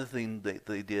 But another thing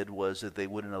they did was that they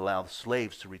wouldn't allow the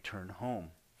slaves to return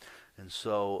home. And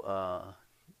so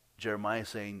Jeremiah is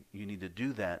saying, you need to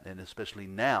do that, and especially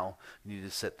now, you need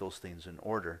to set those things in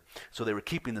order. So they were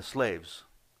keeping the slaves,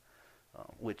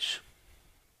 which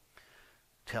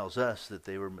tells us that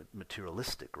they were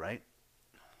materialistic, right?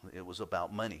 It was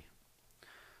about money.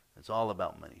 It's all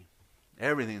about money.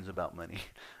 Everything's about money.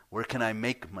 Where can I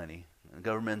make money? The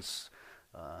government's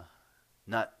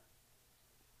not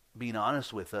being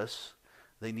honest with us.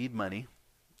 They need money.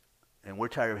 And we're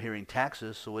tired of hearing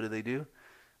taxes, so what do?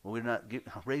 Well, we're not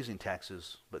raising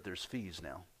taxes, but there's fees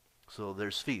now. So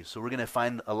there's fees. So we're going to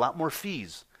find a lot more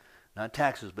fees, not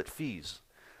taxes, but fees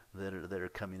that are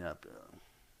coming up.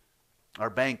 Our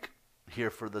bank here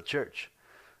for the church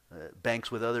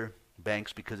banks with other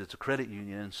banks because it's a credit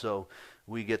union, and so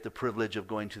we get the privilege of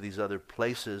going to these other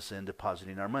places and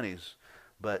depositing our monies.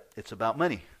 But it's about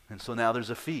money, and so now there's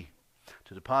a fee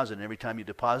to deposit, and every time you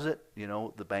deposit,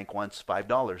 the bank wants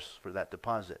 $5 for that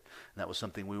deposit, and that was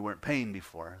something we weren't paying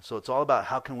before. So it's all about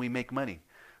how can we make money?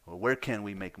 Well, where can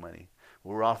we make money?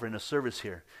 Well, we're offering a service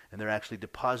here, and they're actually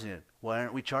depositing it. Why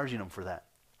aren't we charging them for that?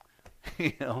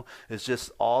 It's just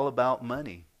all about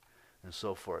money and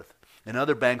so forth. In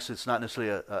other banks, it's not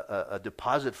necessarily a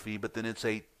deposit fee, but then it's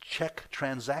a check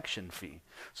transaction fee.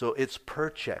 So it's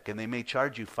per check, and they may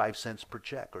charge you 5 cents per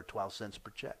check or 12 cents per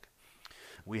check.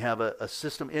 We have a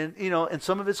system, and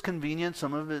some of it's convenient,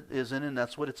 some of it isn't, and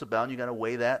that's what it's about. You got to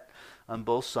weigh that on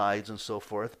both sides and so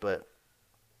forth, but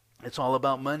it's all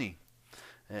about money.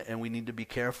 And we need to be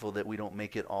careful that we don't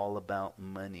make it all about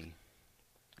money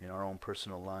in our own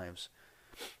personal lives.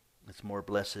 It's more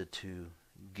blessed to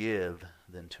give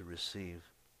than to receive.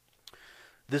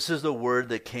 This is the word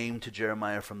that came to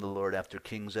Jeremiah from the Lord after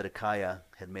King Zedekiah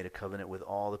had made a covenant with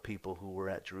all the people who were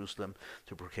at Jerusalem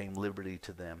to proclaim liberty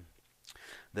to them,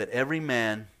 that every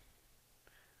man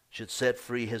should set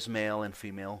free his male and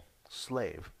female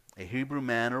slave, a Hebrew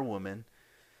man or woman,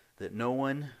 that no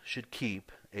one should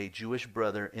keep a Jewish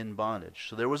brother in bondage.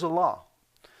 So there was a law.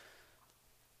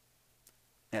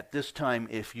 At this time,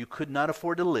 if you could not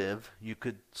afford to live, you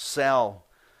could sell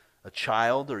a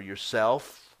child or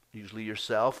yourself, usually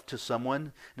yourself, to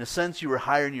someone. In a sense, you were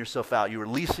hiring yourself out. You were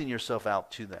leasing yourself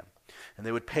out to them. And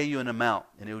they would pay you an amount,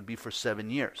 and it would be for 7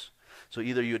 years. So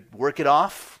either you'd work it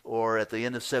off, or at the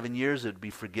end of 7 years, it would be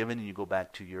forgiven, and you go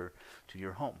back to your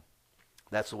home.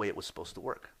 That's the way it was supposed to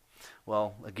work.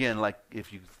 Well, again, like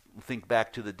if you think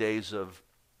back to the days of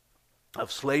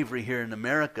slavery here in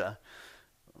America,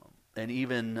 and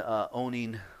even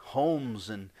owning homes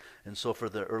and so for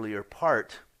the earlier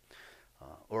part,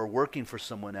 or working for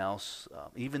someone else.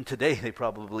 Even today, they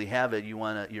probably have it. You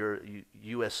want your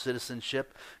U.S.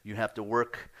 citizenship, you have to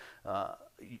work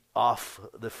off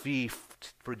the fee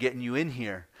for getting you in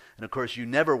here. And, of course, you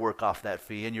never work off that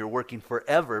fee, and you're working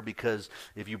forever because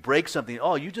if you break something,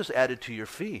 you just added to your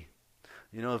fee.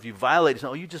 If you violate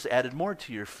something, you just added more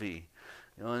to your fee.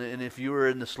 And if you were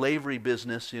in the slavery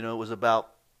business, it was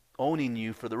about owning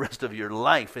you for the rest of your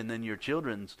life, and then your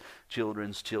children's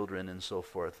children and so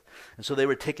forth. And so they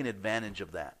were taking advantage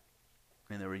of that,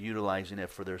 and they were utilizing it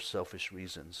for their selfish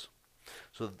reasons.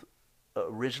 So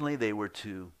originally they were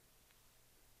to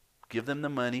give them the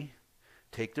money,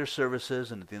 take their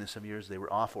services, and at the end of 7 years they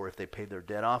were off, or if they paid their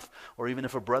debt off, or even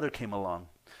if a brother came along,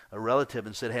 a relative,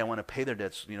 and said, hey, I want to pay their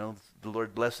debts, the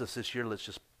Lord bless us this year, let's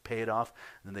just pay it off,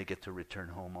 and then they get to return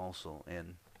home also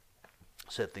and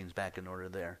set things back in order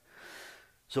there.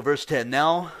 So verse 10,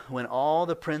 now when all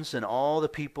the prince and all the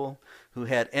people who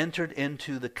had entered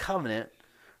into the covenant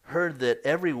heard that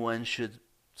everyone should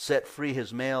set free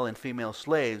his male and female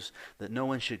slaves, that no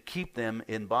one should keep them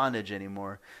in bondage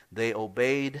anymore, they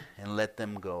obeyed and let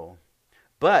them go.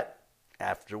 But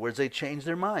afterwards they changed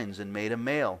their minds and made the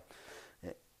male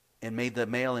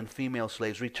and female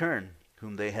slaves return,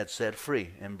 whom they had set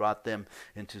free, and brought them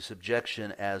into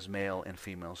subjection as male and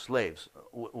female slaves.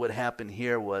 What happened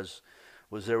here was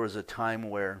there was a time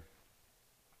where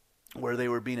they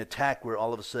were being attacked, where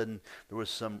all of a sudden there was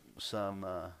some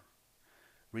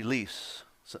release,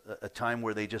 a time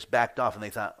where they just backed off and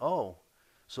they thought, oh,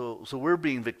 so we're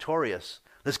being victorious.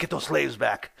 Let's get those slaves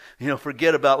back.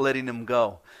 Forget about letting them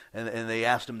go. And they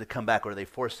asked them to come back, or they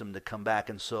forced them to come back.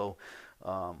 And so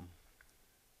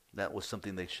that was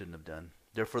something they shouldn't have done.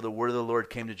 Therefore the word of the Lord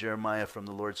came to Jeremiah from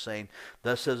the Lord, saying,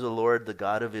 Thus says the Lord, the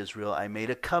God of Israel, I made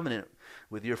a covenant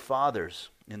with your fathers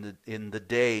in the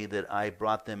day that I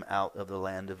brought them out of the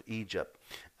land of Egypt,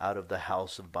 out of the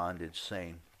house of bondage,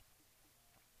 saying,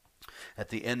 At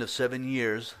the end of 7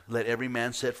 years, let every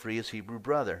man set free his Hebrew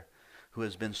brother, who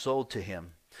has been sold to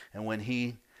him. And when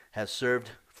he has served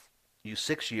you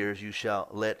 6 years, you shall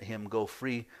let him go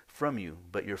free from you.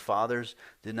 But your fathers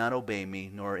did not obey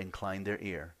me, nor incline their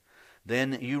ear.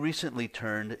 Then you recently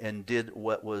turned and did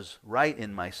what was right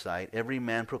in my sight. Every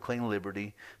man proclaimed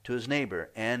liberty to his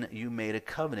neighbor, and you made a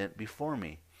covenant before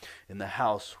me in the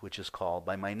house which is called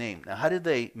by my name. Now, how did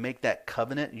they make that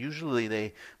covenant? Usually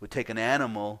they would take an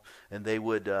animal and they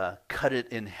would cut it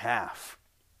in half.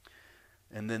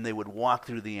 And then they would walk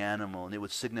through the animal, and it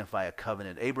would signify a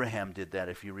covenant. Abraham did that,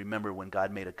 if you remember, when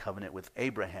God made a covenant with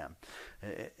Abraham.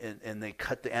 And they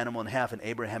cut the animal in half, and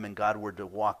Abraham and God were to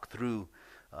walk through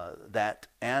that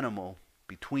animal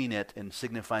between it, and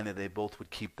signifying that they both would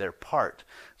keep their part.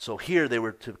 So here they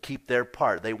were to keep their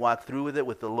part. They walked through with it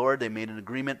with the Lord. They made an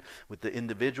agreement with the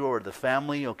individual or the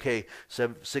family. Okay,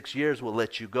 6 years, we'll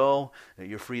let you go.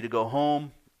 You're free to go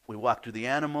home. We walk through the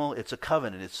animal. It's a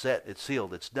covenant. It's set. It's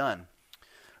sealed. It's done.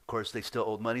 Of course, they still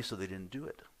owed money, so they didn't do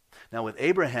it. Now with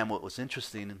Abraham, what was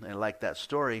interesting, and I like that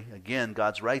story, again,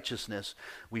 God's righteousness,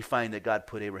 we find that God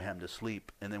put Abraham to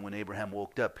sleep. And then when Abraham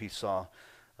woke up, he saw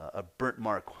a burnt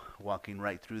mark walking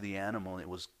right through the animal, and it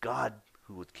was God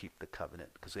who would keep the covenant,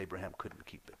 because Abraham couldn't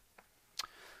keep it.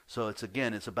 So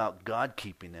it's about God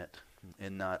keeping it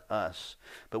and not us.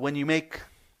 But when you make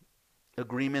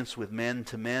agreements with men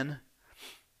to men,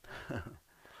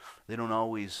 they don't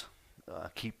always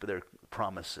keep their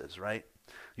promises, right?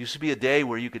 Used to be a day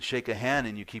where you could shake a hand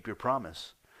and you keep your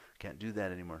promise. Can't do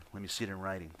that anymore. Let me see it in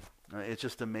writing. It's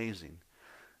just amazing.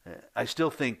 I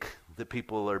still think that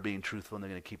people are being truthful and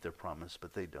they're going to keep their promise,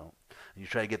 but they don't. And you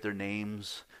try to get their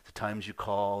names, the times you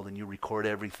called, and you record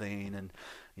everything, and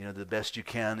the best you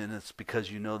can, and it's because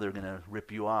they're going to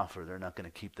rip you off, or they're not going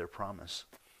to keep their promise.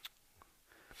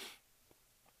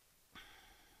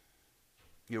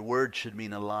 Your word should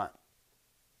mean a lot.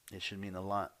 It should mean a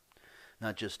lot,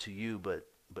 not just to you, but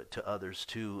to others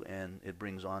too, and it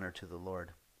brings honor to the Lord.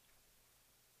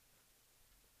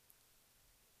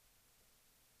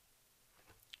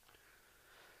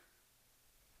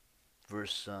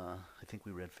 Verse, I think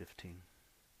we read 15.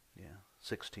 Yeah,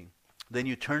 16. Then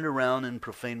you turned around and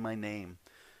profaned my name,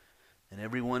 and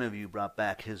every one of you brought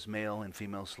back his male and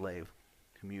female slave,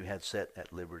 whom you had set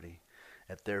at liberty,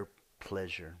 at their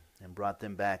pleasure, and brought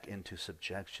them back into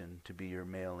subjection to be your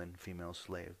male and female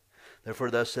slave. Therefore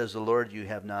thus says the Lord, you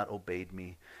have not obeyed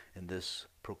me in this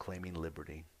proclaiming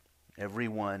liberty. Every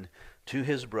one to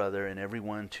his brother, and every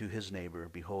one to his neighbor.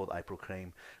 Behold, I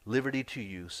proclaim liberty to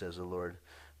you, says the Lord,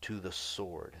 to the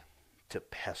sword, to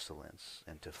pestilence,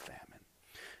 and to famine.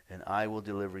 And I will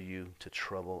deliver you to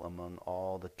trouble among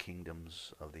all the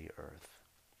kingdoms of the earth.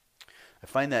 I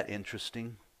find that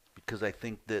interesting, because I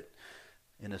think that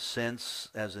in a sense,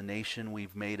 as a nation,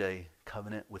 we've made a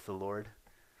covenant with the Lord.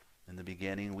 In the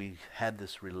beginning, we had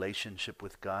this relationship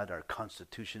with God. Our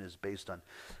Constitution is based on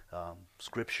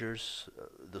scriptures.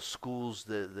 The schools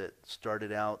that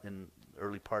started out in the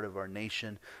early part of our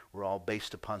nation were all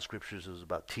based upon scriptures. It was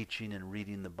about teaching and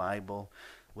reading the Bible.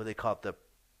 What they call it, the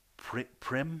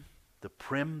Prim. The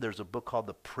Prim. There's a book called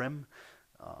the Prim.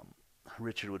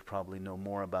 Richard would probably know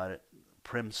more about it.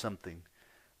 Prim something.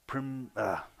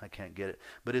 I can't get it.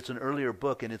 But it's an earlier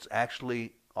book, and it's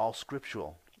actually all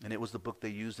scriptural. And it was the book they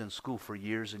used in school for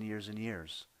years and years and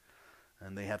years.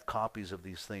 And they have copies of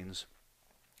these things.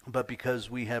 But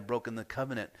because we have broken the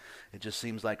covenant, it just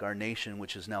seems like our nation,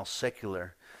 which is now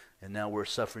secular, and now we're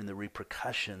suffering the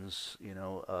repercussions,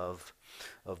 of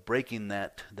breaking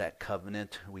that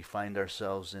covenant. We find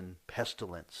ourselves in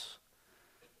pestilence,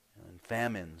 and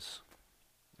famines,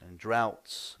 and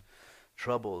droughts,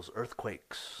 troubles,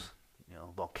 earthquakes,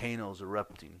 volcanoes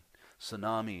erupting,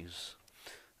 tsunamis,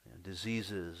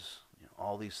 diseases,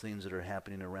 all these things that are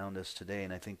happening around us today.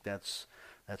 And I think that's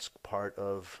part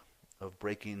of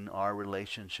breaking our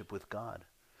relationship with God.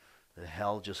 That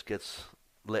hell just gets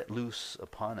let loose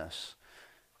upon us.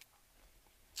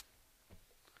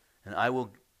 And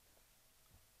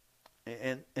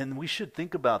and we should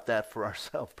think about that for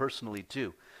ourselves personally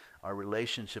too. Our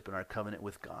relationship and our covenant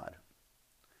with God.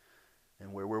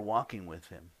 And where we're walking with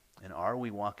Him. And are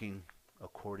we walking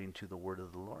according to the word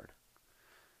of the Lord?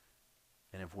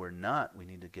 And if we're not, we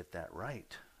need to get that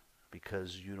right.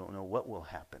 Because you don't know what will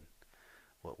happen.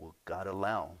 What will God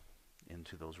allow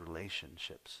into those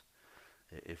relationships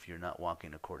if you're not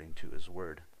walking according to His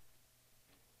word?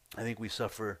 I think we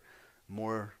suffer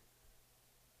more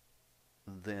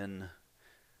than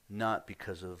not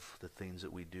because of the things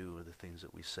that we do or the things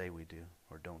that we say we do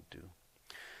or don't do.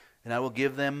 And I will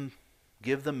give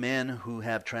the men who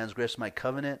have transgressed my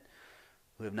covenant,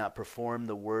 who have not performed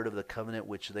the word of the covenant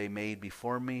which they made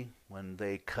before me, when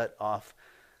they cut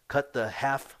the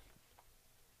half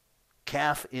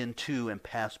calf in two and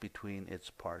passed between its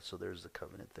parts. So there's the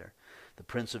covenant there. The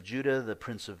prince of Judah, the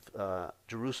prince of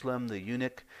Jerusalem, the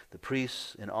eunuch, the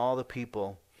priests, and all the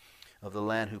people of the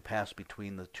land who passed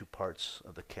between the two parts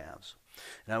of the calves.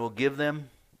 And I will give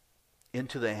them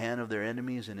into the hand of their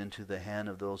enemies and into the hand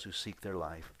of those who seek their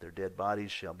life. Their dead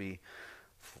bodies shall be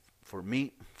for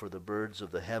meat, for the birds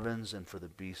of the heavens, and for the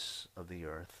beasts of the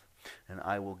earth. And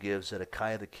I will give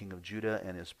Zedekiah the king of Judah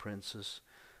and his princes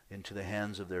into the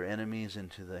hands of their enemies,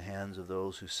 into the hands of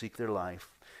those who seek their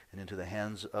life, and into the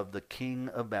hands of the king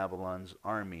of Babylon's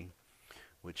army,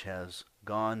 which has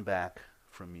gone back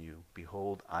from you.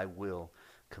 Behold, I will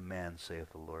command,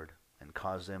 saith the Lord, and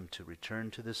cause them to return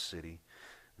to this city.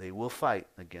 They will fight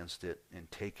against it,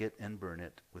 and take it and burn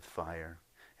it with fire.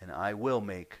 And I will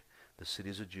make the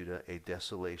cities of Judah a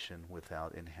desolation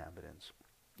without inhabitants.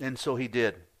 And so he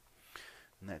did.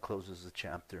 And that closes the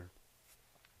chapter.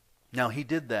 Now he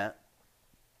did that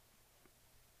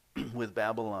with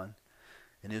Babylon,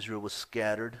 and Israel was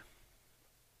scattered.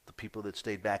 The people that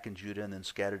stayed back in Judah and then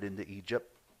scattered into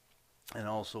Egypt and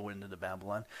also into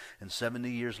Babylon. And 70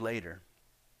 years later,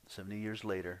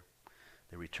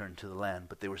 they returned to the land,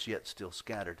 but they were yet still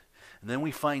scattered. And then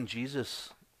we find Jesus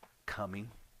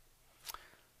coming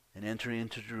and entering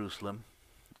into Jerusalem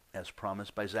as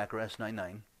promised by Zechariah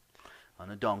 9:9 on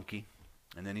a donkey.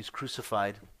 And then he's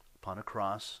crucified upon a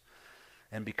cross.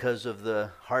 And because of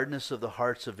the hardness of the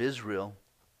hearts of Israel,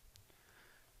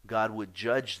 God would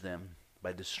judge them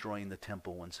by destroying the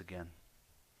temple once again.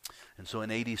 And so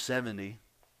in AD 70,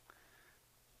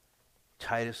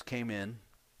 Titus came in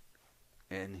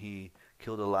and he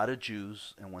killed a lot of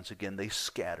Jews, and once again they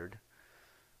scattered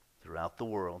throughout the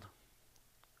world,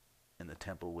 and the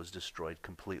temple was destroyed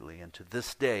completely. And to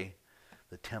this day,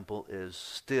 the temple is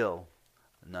still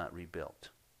not rebuilt.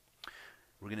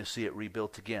 We're going to see it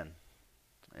rebuilt again,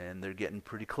 and they're getting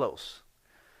pretty close.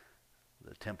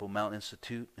 The Temple Mount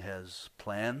Institute has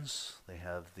plans. They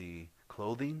have the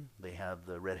clothing. They have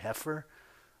the red heifer.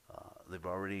 They've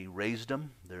already raised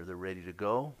them. They're ready to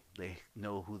go. They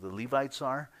know who the Levites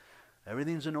are.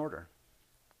 Everything's in order.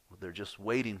 They're just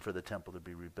waiting for the temple to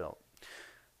be rebuilt.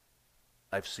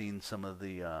 I've seen some of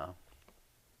the,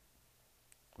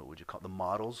 the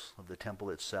models of the temple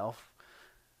itself.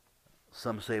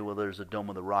 Some say, well, there's a Dome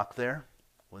of the Rock there.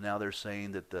 Well, now they're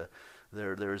saying that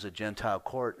there is a Gentile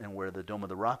court, and where the Dome of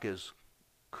the Rock is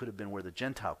could have been where the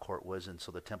Gentile court was, and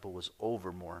so the temple was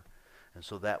over more. And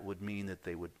so that would mean that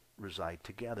they would reside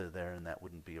together there, and that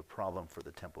wouldn't be a problem for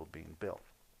the temple being built.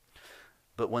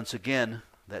 But once again,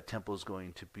 that temple is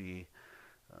going to be,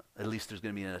 at least there's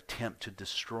going to be an attempt to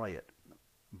destroy it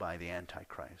by the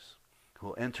Antichrist, who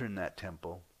will enter in that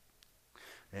temple,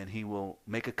 and he will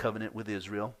make a covenant with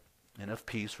Israel and of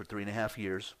peace for 3.5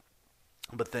 years.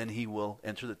 But then he will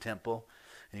enter the temple,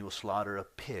 and he will slaughter a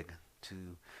pig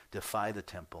to defy the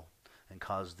temple and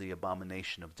cause the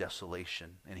abomination of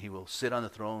desolation. And he will sit on the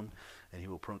throne, and he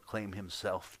will proclaim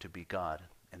himself to be God.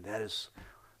 And that is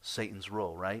Satan's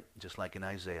role, right? Just like in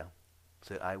Isaiah.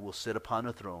 Say, I will sit upon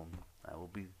a throne. I will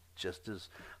be just as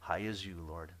high as you,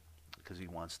 Lord, because he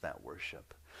wants that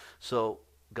worship. So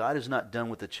God is not done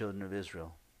with the children of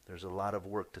Israel. There's a lot of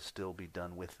work to still be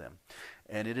done with them.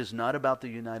 And it is not about the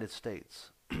United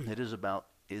States. It is about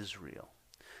Israel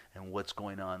and what's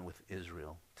going on with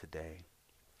Israel today.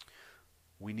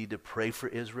 We need to pray for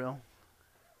Israel.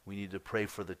 We need to pray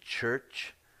for the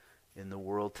church in the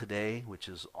world today, which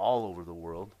is all over the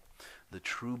world, the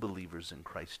true believers in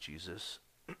Christ Jesus.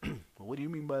 Well, what do you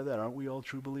mean by that? Aren't we all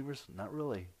true believers? Not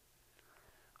really.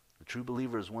 The true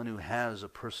believer is one who has a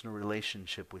personal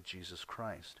relationship with Jesus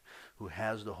Christ, who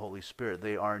has the Holy Spirit.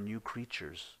 They are new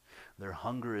creatures. Their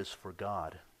hunger is for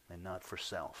God and not for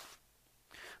self.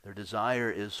 Their desire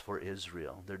is for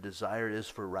Israel. Their desire is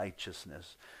for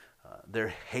righteousness. Their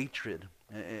hatred,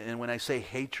 and when I say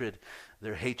hatred,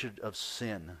 their hatred of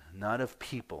sin, not of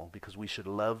people, because we should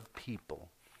love people.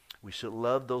 We should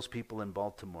love those people in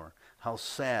Baltimore. How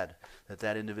sad that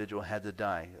that individual had to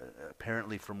die.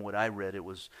 Apparently, from what I read, it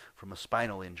was from a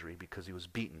spinal injury because he was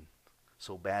beaten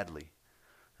so badly.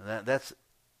 And that's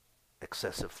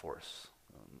excessive force,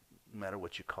 no matter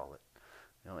what you call it.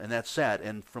 You know, and that's sad.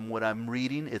 And from what I'm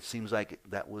reading, it seems like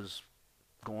that was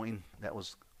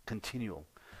continual.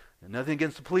 And nothing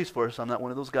against the police force. I'm not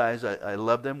one of those guys. I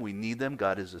love them. We need them.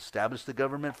 God has established the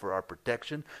government for our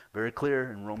protection. Very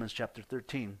clear in Romans chapter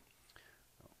 13.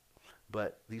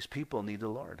 But these people need the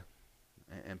Lord.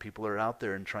 And people are out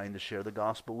there and trying to share the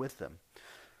gospel with them.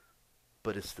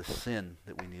 But it's the sin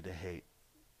that we need to hate.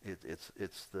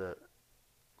 It's the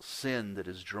sin that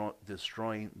is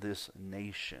destroying this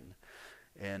nation.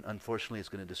 And unfortunately, it's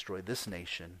going to destroy this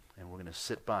nation. And we're going to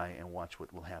sit by and watch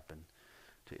what will happen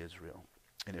to Israel.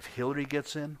 And if Hillary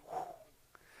gets in,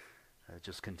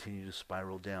 just continue to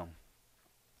spiral down.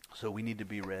 So we need to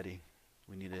be ready.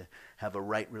 We need to have a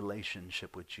right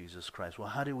relationship with Jesus Christ. Well,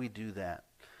 how do we do that?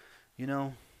 You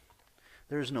know,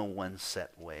 there's no one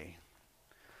set way.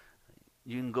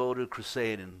 You can go to a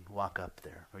crusade and walk up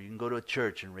there. Or you can go to a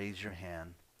church and raise your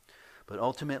hand. But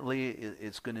ultimately,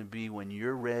 it's going to be when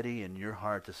you're ready in your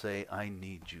heart to say, I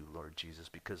need you, Lord Jesus,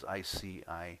 because I see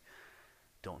I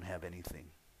don't have anything.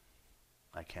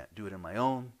 I can't do it on my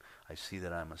own. I see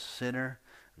that I'm a sinner,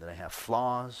 that I have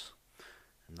flaws,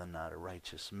 and I'm not a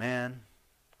righteous man.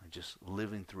 I'm just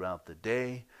living throughout the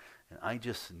day, and I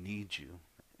just need you.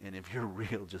 And if you're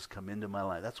real, just come into my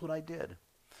life. That's what I did.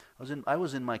 I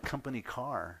was in my company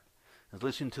car. I was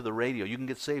listening to the radio. You can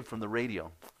get saved from the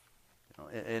radio. You know,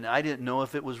 and I didn't know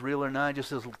if it was real or not. I just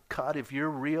said, God, if you're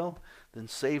real, then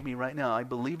save me right now. I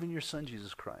believe in your Son,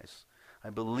 Jesus Christ. I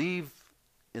believe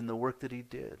in the work that he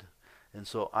did. And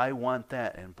so I want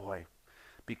that. And boy,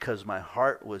 because my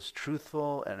heart was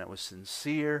truthful and it was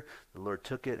sincere, the Lord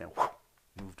took it and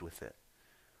moved with it.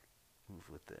 Moved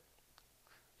with it.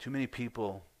 Too many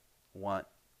people want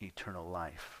eternal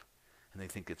life, and they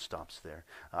think it stops there.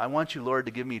 I want you, Lord,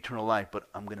 to give me eternal life, but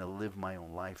I'm going to live my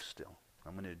own life still.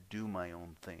 I'm going to do my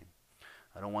own thing.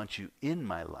 I don't want you in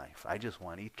my life. I just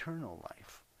want eternal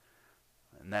life.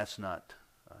 And that's not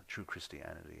true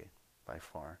Christianity. By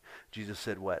far. Jesus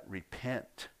said what?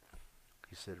 Repent.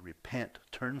 He said, repent.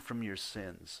 Turn from your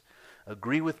sins.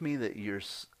 Agree with me that you're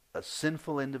a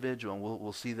sinful individual. And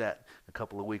we'll see that in a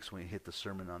couple of weeks when we hit the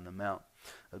Sermon on the Mount.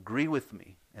 Agree with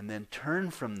me. And then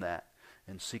turn from that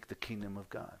and seek the kingdom of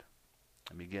God.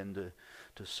 And begin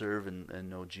to serve and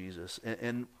know Jesus.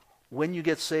 And when you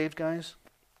get saved, guys,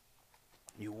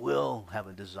 you will have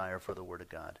a desire for the Word of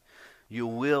God. You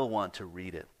will want to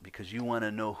read it because you want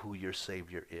to know who your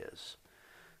Savior is.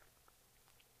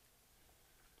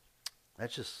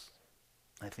 That's just,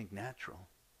 I think, natural.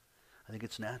 I think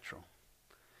it's natural.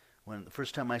 When the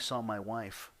first time I saw my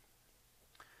wife,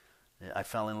 I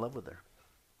fell in love with her.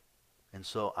 And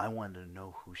so I wanted to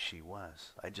know who she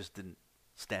was. I just didn't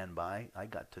stand by. I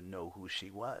got to know who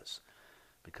she was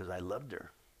because I loved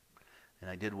her. And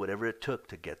I did whatever it took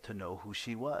to get to know who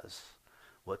she was.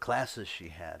 What classes she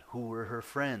had, who were her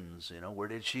friends, you know, where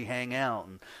did she hang out,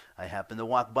 and I happened to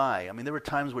walk by. I mean, there were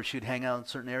times where she'd hang out in a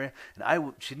certain area,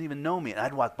 and she didn't even know me, and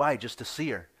I'd walk by just to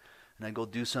see her, and I'd go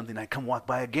do something, I'd come walk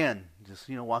by again, just,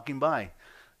 you know, walking by,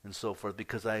 and so forth,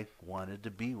 because I wanted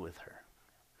to be with her.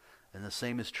 And the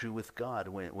same is true with God.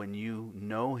 When you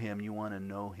know him, you want to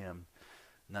know him,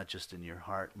 not just in your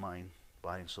heart, mind,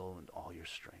 body, and soul, and all your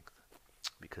strength,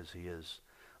 because he is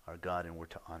our God, and we're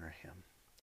to honor him.